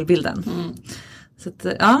självspegelbilden. Så att,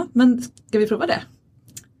 men ska vi prova det?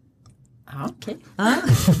 Ja, okej.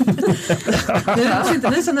 Nu är inte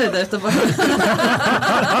ni så nöjda utan bara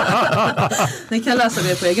ni kan läsa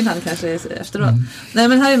det på egen hand kanske efteråt. Nej,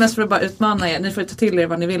 men här är mest för att bara utmana er. Ni får ta till er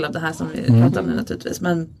vad ni vill av det här som vi pratar om nu naturligtvis.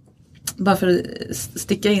 Men bara för att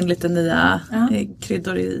sticka in lite nya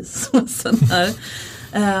kryddor i såsen här.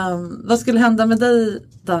 Vad skulle hända med dig,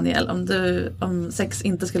 Daniel, om sex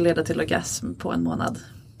inte skulle leda till orgasm på en månad?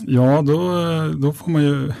 Ja, då får man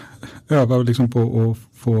ju öva liksom på att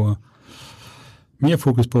få mer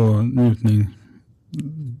fokus på njutning,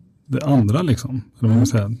 det andra liksom. Eller vad man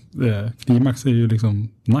säger. Klimax är ju liksom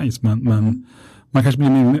nice, men man kanske blir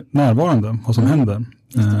mer närvarande vad som händer.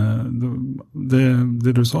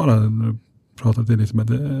 Det du sa där, när du pratade till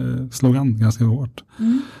Elisabeth, det slog an ganska hårt.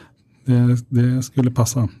 Det skulle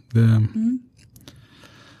passa.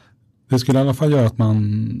 Det skulle i alla fall göra att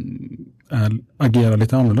man agerar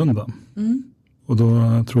lite annorlunda. Och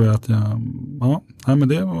då tror jag att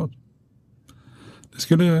det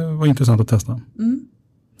skulle vara intressant att testa.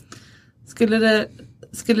 Skulle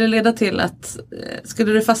det leda till att tror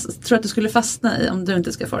du att du skulle fastna i, om du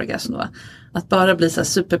inte ska få orgasm då, att bara bli så här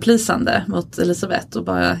superplisande mot Elisabeth och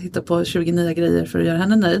bara hitta på 20 nya grejer för att göra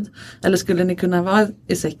henne nöjd? Eller skulle ni kunna vara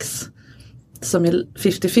i sex som är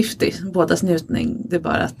 50-50, bådas njutning, det är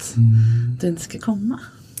bara att du inte ska komma?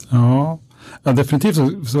 Ja, definitivt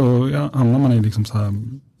så hamnar man i liksom så här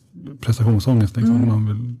prestationsångest liksom. Man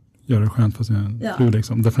vill göra det skönt för sin fru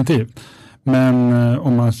liksom, definitivt. Men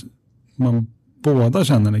om man båda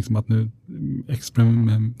känner liksom att nu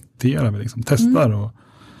experimenterar vi liksom, testar och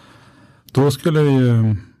då skulle det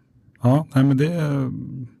ju men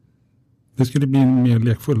det skulle bli en mer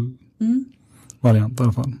lekfull variant i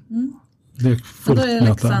alla fall. Och då är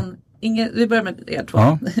läxan vi börjar med er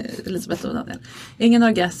två, Elisabeth och Daniel. Ingen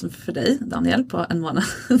orgasm för dig, Daniel, på en månad.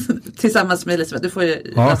 Tillsammans med Elisabeth. Du får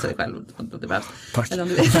ju lösa dig själv om det behövs. Tack. Eller om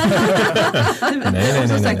du vill. nej.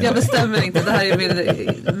 Som sagt, jag bestämmer inte. Det här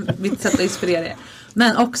är mitt sätt att inspirera er.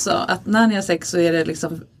 Men också att när ni har sex så är det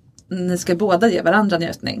liksom, ni ska båda ge varandra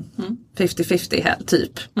njutning. 50-50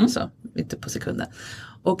 typ. Så, inte på sekunder.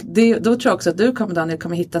 Och då tror jag också att Daniel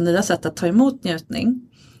kommer hitta nya sätt att ta emot njutning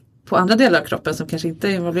på andra delar av kroppen som kanske inte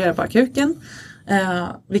involverar bara kuken.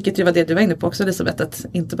 Vilket ju var det du var inne på också, Elisabeth, att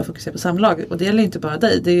inte bara fokusera på samlag. Och det gäller ju inte bara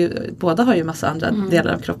dig. Båda har ju massa andra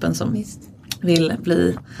delar av kroppen som vill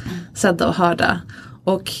bli sedda och hörda.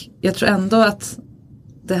 Och jag tror ändå att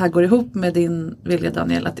det här går ihop med din vilja,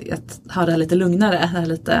 Daniel, att ha det här lite lugnare, det här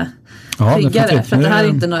lite tryggare. För att det här är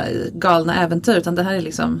inte några galna äventyr, utan det här är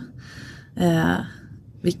liksom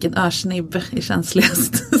vilken örsnibb är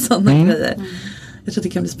känsligast. Sådana grejer. Jag tror det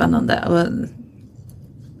kan bli spännande. Och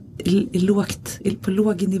på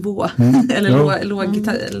låg nivå.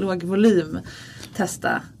 Eller låg volym.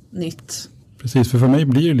 Testa nytt. Precis, för mig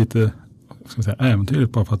blir det lite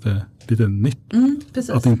äventyrligt bara för att det är lite nytt.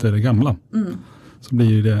 Att det inte är det gamla. Så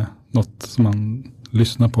blir det något som man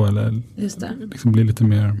lyssnar på eller liksom blir lite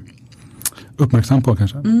mer uppmärksam på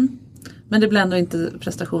kanske. Men det blir ändå inte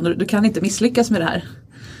prestationer. Du kan inte misslyckas med det här.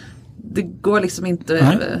 Det går liksom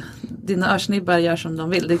inte. Dina örsnibbar gör som de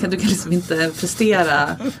vill. Du kan liksom inte prestera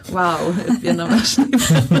genom örsnibben.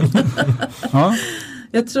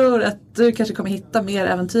 Jag tror att du kanske kommer hitta mer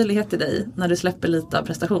äventyrlighet i dig när du släpper lite av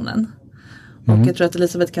prestationen. Och jag tror att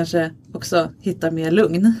Elisabeth kanske också hittar mer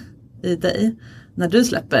lugn i dig när du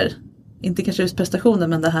släpper, inte kanske just prestationen,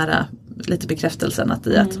 men det här lite bekräftelsen att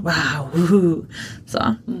wow,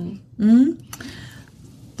 så.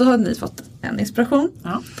 Då har ni fått en inspiration.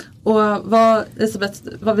 Och Elisabeth,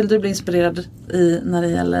 vad vill du bli inspirerad i när det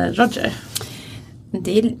gäller Roger?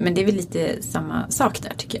 Men det är väl lite samma sak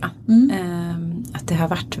där, tycker jag. Att det har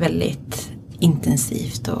varit väldigt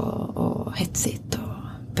intensivt och hetsigt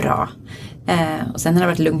och bra. Och sen har det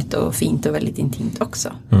varit lugnt och fint och väldigt intimt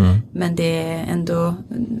också. Men det är ändå,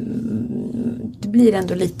 det blir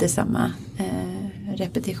ändå lite samma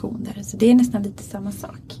repetition där. Så det är nästan lite samma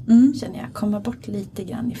sak, känner jag. Komma bort lite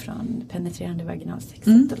grann ifrån penetrerande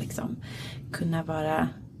vaginalsexet och liksom kunna vara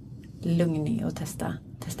lugnig och testa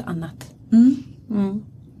annat.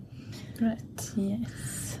 Right.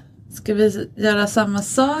 Yes. Ska vi göra samma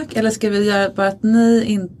sak eller ska vi göra bara att ni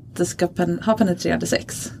inte ska ha penetrerande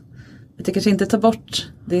sex? Jag kanske inte ta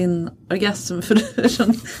bort din orgasm för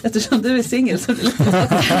eftersom du är singel så är det lite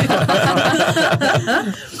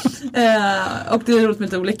och det är roligt med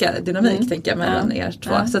lite olika dynamik tänker jag mellan er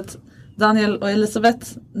två. Så att Daniel och Elisabeth,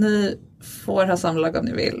 ni får ha samlag om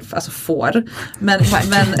ni vill. Alltså får. Men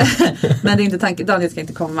det är inte tanken. Daniel ska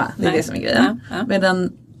inte komma. Det är det som är grejen.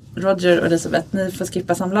 Medan Roger och Elisabeth, ni får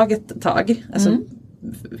skippa samlaget ett tag. Alltså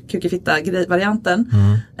kukifitta-varianten.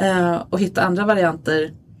 Och hitta andra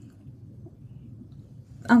varianter.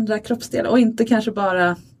 Andra kroppsdelar. Och inte kanske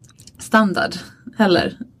bara standard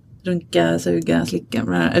heller. Runka, suga,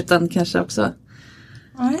 slicka. Utan kanske också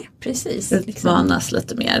utmanas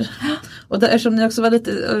lite mer. Och där, eftersom ni också var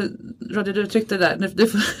lite, Roger, du uttryckte det där, du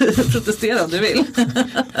får protestera om du vill.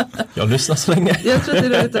 Jag lyssnar så länge. Jag tror att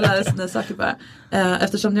det är roligt att lära sig nya saker bara.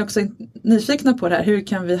 Eftersom ni också är nyfikna på det här, hur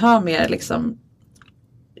kan vi ha mer liksom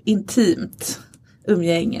intimt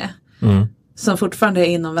umgänge som fortfarande är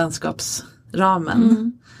inom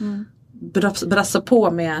vänskapsramen. Brassa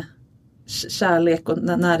på med kärlek och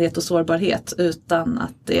närhet och sårbarhet utan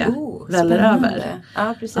att det väller över.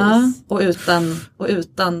 Ja, precis. Och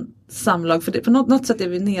utan samlag. För det, på något sätt är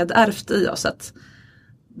vi nedärvt i oss att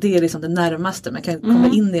det är liksom det närmaste man kan komma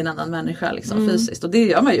in i en annan människa liksom, fysiskt. Och det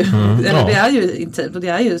gör man ju. Eller det är ju intimt och det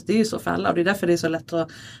är ju så för alla. Och det är därför det är så lätt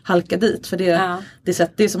att halka dit. För det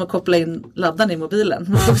är som att koppla in laddan i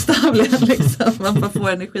mobilen. Bokstavligen liksom. Man bara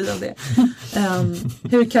får energi av det.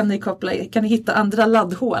 Hur kan ni hitta andra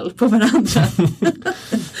laddhål på varandra?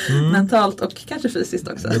 Mentalt och kanske fysiskt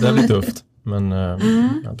också. Det där blir tufft. Men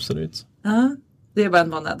absolut. Ja, det är bara en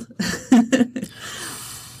månad.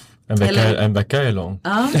 En vecka är lång.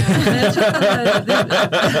 Ja, men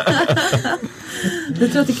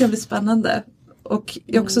jag tror att det kan bli spännande. Och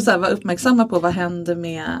också så här, vara uppmärksamma på vad händer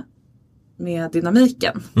med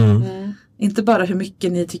dynamiken. Inte bara hur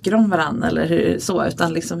mycket ni tycker om varandra eller hur så,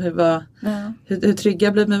 utan liksom hur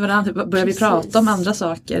trygga blir med varandra. Hur börjar vi prata om andra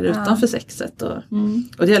saker utanför sexet.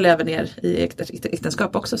 Och det gäller även er i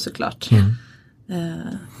äktenskap också såklart.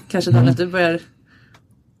 Kanske att du börjar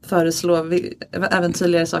föreslå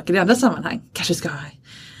äventyrligare saker i andra sammanhang. Kanske ska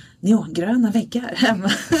neongröna väggar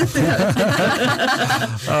hemma.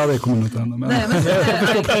 Ja, det kommer nog inte hända. Men jag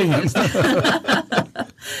förstår poängen.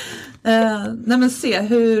 Nej men se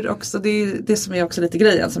hur också, det är det som är också lite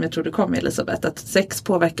grejen som jag tror du kom med, Elisabeth, att sex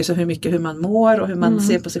påverkar så hur man mår och hur man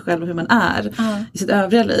ser på sig själv och hur man är i sitt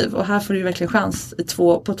övriga liv, och här får du ju verkligen chans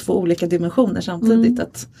på två olika dimensioner samtidigt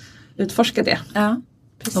att utforska det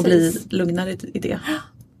och bli lugnare i det.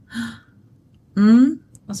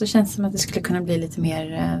 Och så känns det som att det skulle kunna bli lite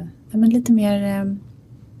mer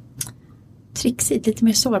trixigt, lite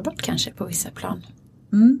mer sårbart kanske på vissa plan.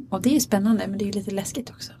 Och det är ju spännande, men det är ju lite läskigt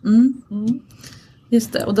också.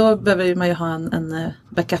 Just det, och då behöver man ju ha en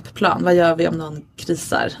backup-plan. Vad gör vi om någon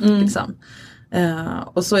krisar? Liksom.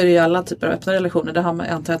 Och så är det ju alla typer av öppna relationer. Det har man,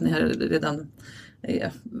 jag antar att ni har redan...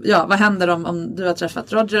 vad händer om du har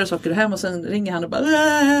träffat Roger och så åker du hem och sen ringer han och bara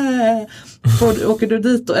åker du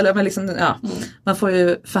dit då? Eller, men liksom, man får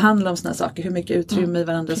ju förhandla om såna här saker. Hur mycket utrymme i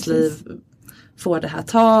varandras liv får det här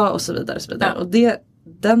ta och så vidare. Och så vidare. Och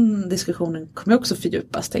den diskussionen kommer också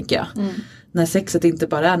fördjupas, tänker jag. När sexet inte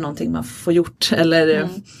bara är någonting man får gjort eller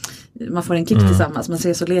man får en kick tillsammans, man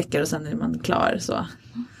ses och leker och sen är man klar. Så.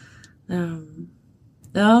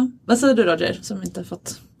 Vad säger du, Roger, som inte har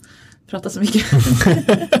fått prata så mycket?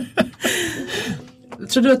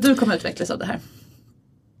 Tror du att du kommer utvecklas av det här?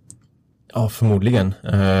 Ja, förmodligen.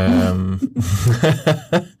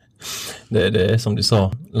 Det är som du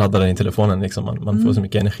sa, laddar in telefonen liksom. Man får så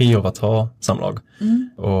mycket energi av att ha samlag.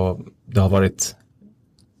 Och det har varit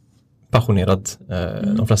passionerad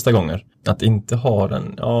de flesta gånger. Att inte ha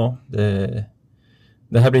den,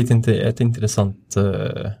 det här blir inte ett intressant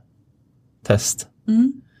test.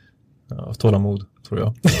 Av tålamod, tror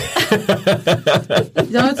jag.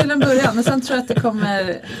 Ja, till en början. Men sen tror jag att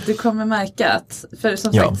du kommer märka att, för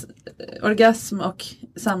som sagt, orgasm och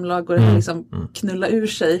samlag går liksom knulla ur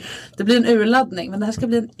sig. Det blir en urladdning, men det här ska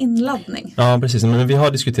bli en inladdning. Ja, precis. Men vi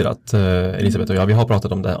har diskuterat, Elisabeth och jag, vi har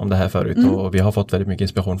pratat om det här förut och vi har fått väldigt mycket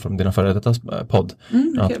inspiration från dina före detta podd.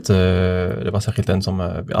 Att det var särskilt den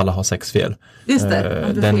som alla har sex fel. Just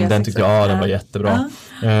det. Den tyckte jag, den var jättebra.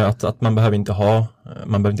 Att man behöver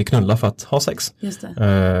inte knulla för att ha sex. Just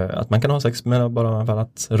det. Att man kan ha sex med bara för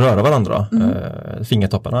att röra varandra.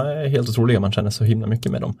 Fingertopparna är helt otroliga, man känner så himla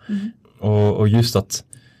mycket med dem. Och just att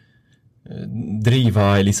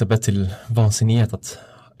driva Elisabeth till vansinnighet att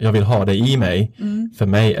jag vill ha det i mig, för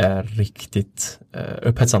mig är riktigt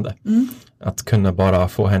upphetsande. Att kunna bara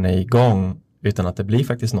få henne igång utan att det blir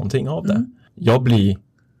faktiskt någonting av det.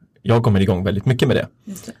 Jag kommer igång väldigt mycket med det.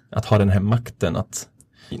 Just det. Att ha den här makten att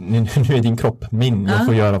nu är din kropp min, jag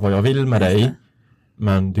får göra vad jag vill med dig,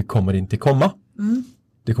 men du kommer inte komma.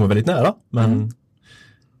 Du kommer väldigt nära, men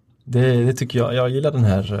det tycker jag gillar den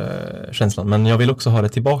här känslan, men jag vill också ha det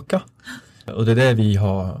tillbaka. Och det är det vi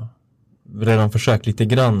har redan försökt lite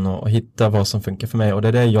grann och hitta vad som funkar för mig, och det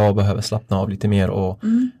är det jag behöver slappna av lite mer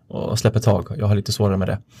och släppa tag. Jag har lite svårare med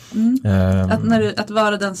det. Att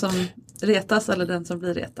vara den som retas eller den som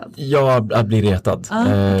blir retad? Ja, att bli retad.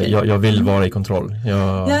 Okay. Jag vill vara i kontroll.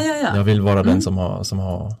 Jag vill vara den som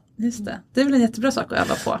har... Just det. Det är väl en jättebra sak att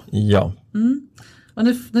öva på. Ja. Och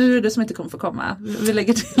nu är det du som inte kommer få komma. Vi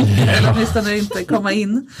lägger till eller åtminstone inte komma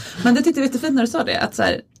in. Men det tyckte jag var jättefint när du sa det. Att så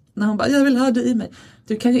här, när hon bara, jag vill ha det i mig.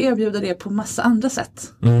 Du kan ju erbjuda det på massa andra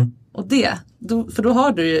sätt. Och för då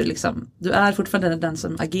har du ju liksom, du är fortfarande den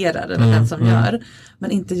som agerar eller den som gör.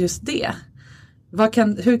 Men inte just det.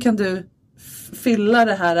 Hur kan du fylla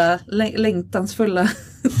det här längtansfulla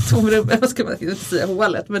tomrummet, vad ska man inte säga,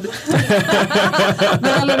 hålet, men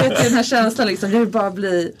alla vet ju den här känslan liksom, jag vill bara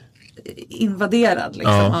bli invaderad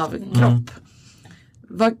liksom, av kropp.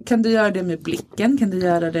 Kan du göra det med blicken? Kan du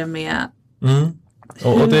göra det med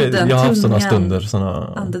och jag har haft sådana stunder,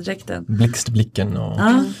 andedräkten, blixtblicken och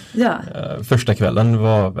första kvällen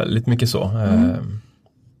var väldigt mycket så.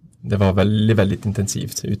 Det var väldigt, väldigt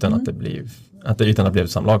intensivt utan att det blev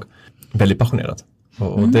ett samlag. Väldigt passionerat.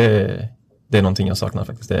 Och det är någonting jag saknar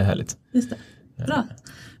faktiskt. Det är härligt. Just det. Bra.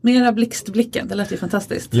 Mera blixtblicken, det låter ju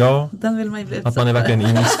fantastiskt. Ja, den vill man ju bli att man är verkligen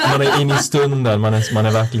inne i stunden. Man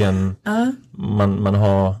är verkligen, man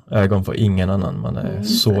har ögon för ingen annan. Man är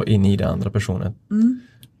så inne i den andra personen.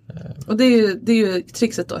 Och det är ju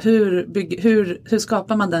trixet då. Hur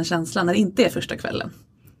skapar man den känslan när det inte är första kvällen?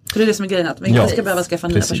 För det är det som är grejen, att man inte ska behöva skaffa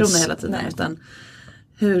nya personer hela tiden. Utan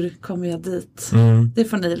hur kommer jag dit? Det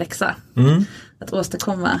får ni läxa. Att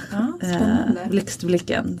åstadkomma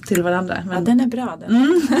blixtblicken till varandra. Men den är bra.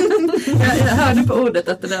 Den. Jag hörde på ordet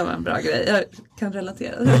att det där var en bra grej. Jag kan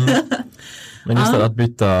relatera. Men just att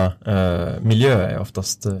byta miljö är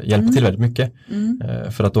oftast hjälper till väldigt mycket.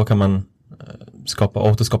 För att då kan man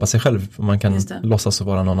återskapa sig själv. Man kan låtsas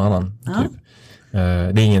vara någon annan. Typ.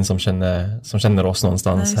 Det är ingen som känner oss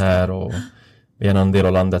någonstans här och vi är en annan del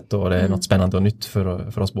av landet och det är något spännande och nytt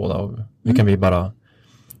för oss båda. Och nu kan vi bara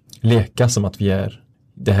leka som att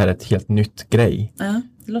det här är ett helt nytt grej. Ja,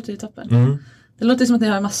 det låter ju toppen. Det låter som att ni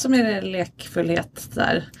har massor med lekfullhet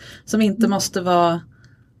där. Som inte måste vara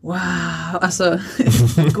wow, alltså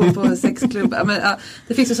gå på sexklubbar. Men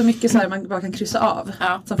det finns ju så mycket så här man bara kan kryssa av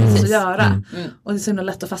som finns att göra. Och det är så himla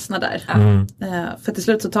lätt att fastna där. För till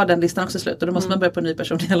slut så tar den listan också slut och då måste man börja på en ny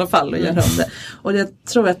person i alla fall och göra om det. Och jag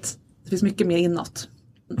tror att det finns mycket mer inåt.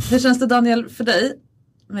 Hur känns det, Daniel, för dig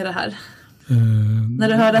med det här? När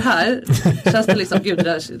du hör det här, känns det liksom, gud, det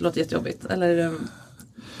där låter jättejobbigt. Eller är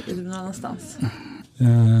det någon annanstans?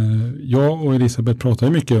 Jag och Elisabeth pratar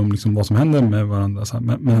ju mycket om liksom vad som händer med varandra.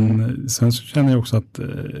 Men sen så känner jag också att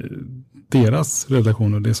deras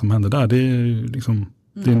relation och det som händer där, det är liksom,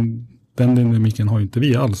 den dynamiken har ju inte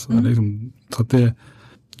vi alls. Liksom, så att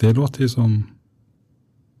det låter ju som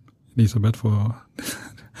Elisabeth får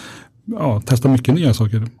testa mycket nya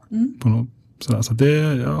saker på något sådär. Så det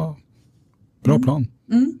är bra plan.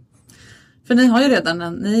 För ni har ju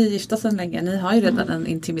redan ni är gifta sedan länge, ni har ju redan en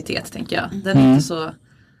intimitet, tänker jag. Den är inte så,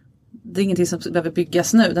 det är ingenting som behöver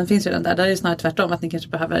byggas nu, den finns ju redan där. Där är det snarare tvärtom, att ni kanske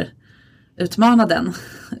behöver utmana den.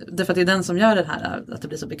 Därför att det är den som gör det här, att det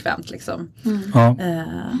blir så bekvämt liksom.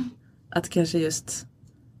 Att kanske just,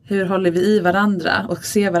 hur håller vi i varandra och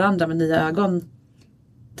ser varandra med nya ögon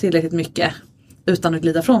tillräckligt mycket utan att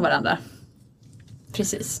glida från varandra.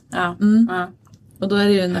 Precis, Och då är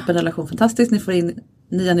det ju en öppen relation fantastiskt. Ni får in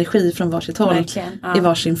ny energi från varsitt håll i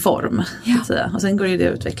varsin form. Så att säga. Och sen går det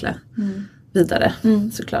att utveckla vidare,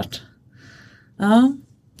 såklart. Ja.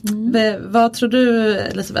 Vad tror du,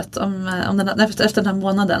 Elisabeth, om den här, efter den här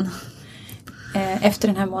månaden? Efter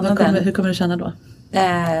den här månaden? Hur kommer du känna då?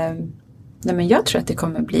 Nej, men jag tror att det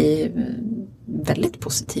kommer bli väldigt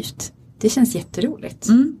positivt. Det känns jätteroligt,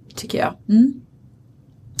 tycker jag.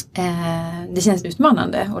 Det känns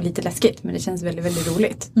utmanande och lite läskigt, men det känns väldigt, väldigt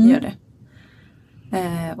roligt. Det gör det.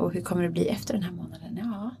 Och hur kommer det bli efter den här månaden?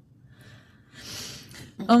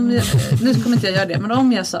 Nu kommer inte jag göra det, men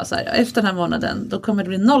om jag sa så här, efter den här månaden, då kommer det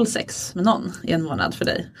bli 0 sex med någon i en månad för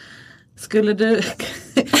dig. Skulle du,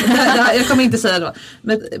 jag kommer inte säga då,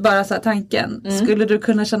 men bara så här tanken, skulle du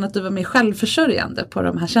kunna känna att du var mer självförsörjande på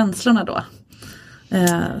de här känslorna då?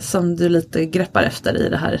 Som du lite greppar efter i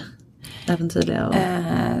det här äventyrliga? Och...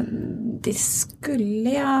 Det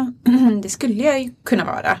skulle jag ju kunna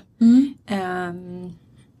vara.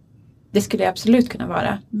 Det skulle jag absolut kunna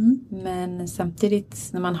vara. Men samtidigt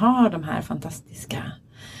när man har de här fantastiska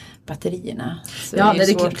batterierna. Så det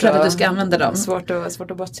är klart att du ska använda dem. Svårt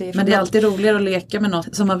att bortse ifrån. Men det är alltid roligare att leka med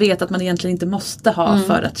något som man vet att man egentligen inte måste ha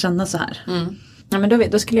för att känna så här. Ja, men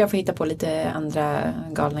då skulle jag få hitta på lite andra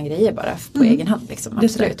galna grejer bara på egen hand. Liksom,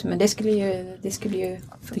 absolut. Men det skulle ju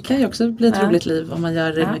det kan ju också bli ett roligt liv om man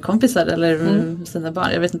gör det med kompisar eller med sina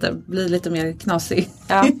barn. Jag vet inte, bli lite mer knasig.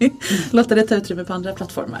 Låta det ta utrymme på andra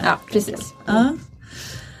plattformar. Ja, precis.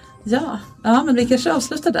 Ja, men vi kanske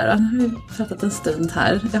avslutar där då. Nu har vi pratat en stund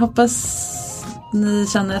här. Jag hoppas ni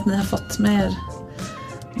känner att ni har fått med er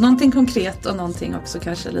någonting konkret och någonting också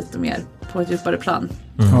kanske lite mer på ett djupare plan.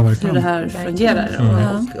 Hur det här fungerar.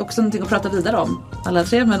 Och också någonting att prata vidare om. Alla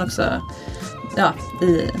tre, men också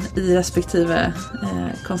i respektive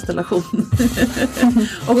konstellation.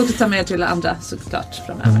 Och också ta med till andra såklart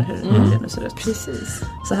framöver hur det nu ser ut. Precis.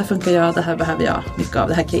 Så här funkar jag, det här behöver jag mycket av,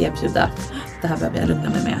 det här kan jag erbjuda. Det här behöver jag lugna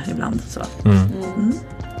mig med ibland. Så.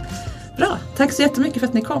 Bra, tack så jättemycket för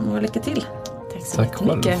att ni kom och lycka till. Tack så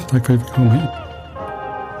jättemycket. Tack för att vi fick komma hit.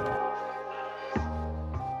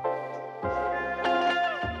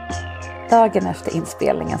 Dagen efter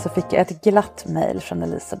inspelningen så fick jag ett glatt mejl från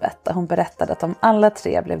Elisabeth där hon berättade att de alla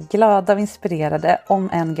tre blev glada och inspirerade, om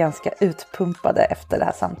än ganska utpumpade efter det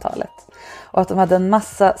här samtalet. Och att de hade en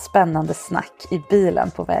massa spännande snack i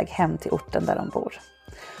bilen på väg hem till orten där de bor.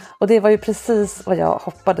 Och det var ju precis vad jag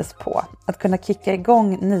hoppades på. Att kunna kicka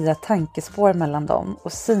igång nya tankespår mellan dem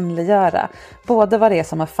och synliggöra både vad det är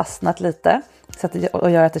som har fastnat lite så att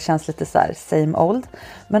och gör att det känns lite så här same old.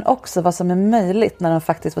 Men också vad som är möjligt när de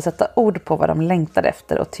faktiskt får sätta ord på vad de längtar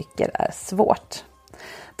efter och tycker är svårt.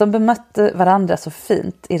 De bemötte varandra så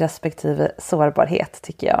fint i respektive sårbarhet,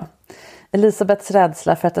 tycker jag. Elisabeths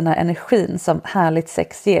rädsla för att den här energin som härligt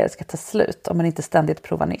sex ger ska ta slut om man inte ständigt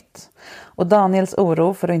provar nytt. Och Daniels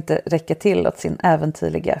oro för att inte räcka till åt sin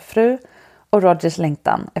äventyrliga fru. Och Rogers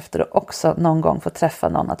längtan efter att också någon gång få träffa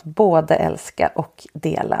någon att både älska och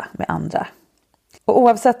dela med andra. Och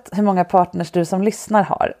oavsett hur många partners du som lyssnar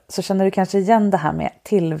har så känner du kanske igen det här med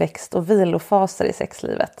tillväxt och vilofaser i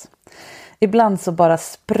sexlivet. Ibland så bara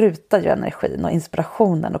sprutar ju energin och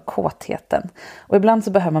inspirationen och kåtheten. Och ibland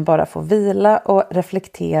så behöver man bara få vila och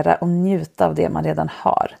reflektera och njuta av det man redan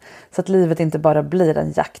har. Så att livet inte bara blir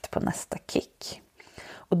en jakt på nästa kick.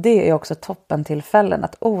 Och det är också toppentillfällen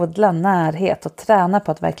att odla närhet och träna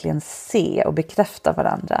på att verkligen se och bekräfta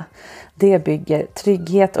varandra. Det bygger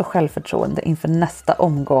trygghet och självförtroende inför nästa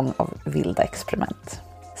omgång av vilda experiment.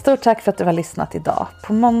 Stort tack för att du har lyssnat idag.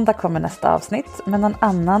 På måndag kommer nästa avsnitt med någon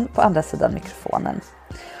annan på andra sidan mikrofonen.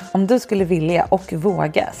 Om du skulle vilja och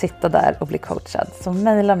våga sitta där och bli coachad så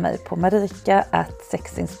mejla mig på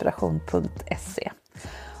marika@sexinspiration.se.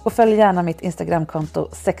 Och följ gärna mitt Instagramkonto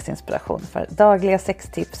Sexinspiration för dagliga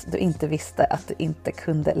sextips du inte visste att du inte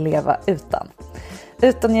kunde leva utan.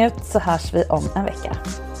 Ut och njut, så hörs vi om en vecka.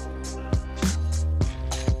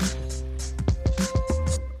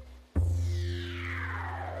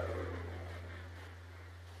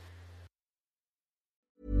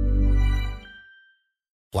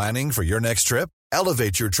 Planning for your next trip?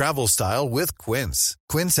 Elevate your travel style with Quince.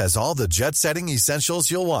 Quince has all the jet-setting essentials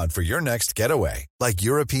you'll want for your next getaway, like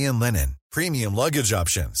European linen, premium luggage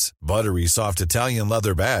options, buttery soft Italian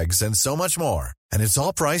leather bags, and so much more. And it's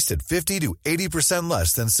all priced at 50 to 80%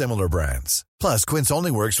 less than similar brands. Plus, Quince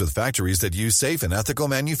only works with factories that use safe and ethical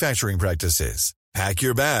manufacturing practices. Pack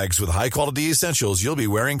your bags with high-quality essentials you'll be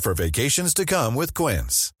wearing for vacations to come with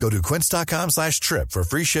Quince. Go to quince.com/trip for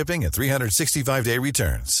free shipping and 365-day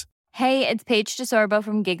returns. Hey, it's Paige DeSorbo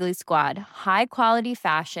from Giggly Squad. High quality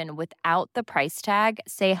fashion without the price tag.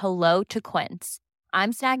 Say hello to Quince.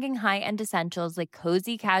 I'm snagging high-end essentials like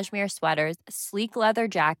cozy cashmere sweaters, sleek leather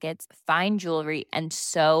jackets, fine jewelry, and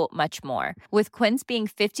so much more. With Quince being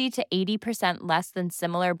 50 to 80% less than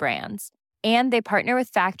similar brands. And they partner with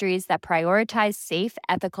factories that prioritize safe,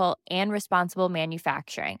 ethical, and responsible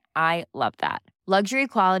manufacturing. I love that. Luxury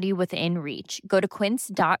quality within reach. Go to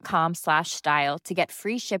quince.com/style to get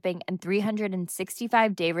free shipping and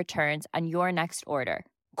 365-day returns on your next order.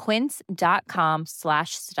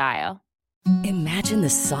 Quince.com/style. Imagine the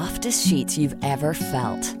softest sheets you've ever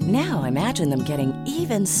felt. Now imagine them getting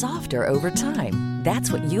even softer over time.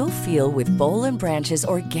 That's what you'll feel with Boll & Branch's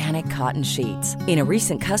organic cotton sheets. In a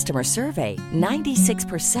recent customer survey,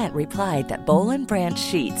 96% replied that Boll & Branch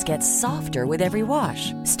sheets get softer with every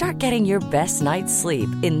wash. Start getting your best night's sleep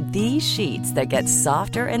in these sheets that get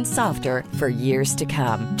softer and softer for years to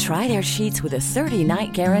come. Try their sheets with a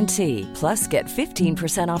 30-night guarantee. Plus, get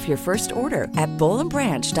 15% off your first order at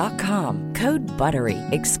bollandbranch.com. Code BUTTERY.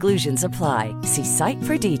 Exclusions apply. See site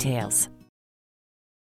for details.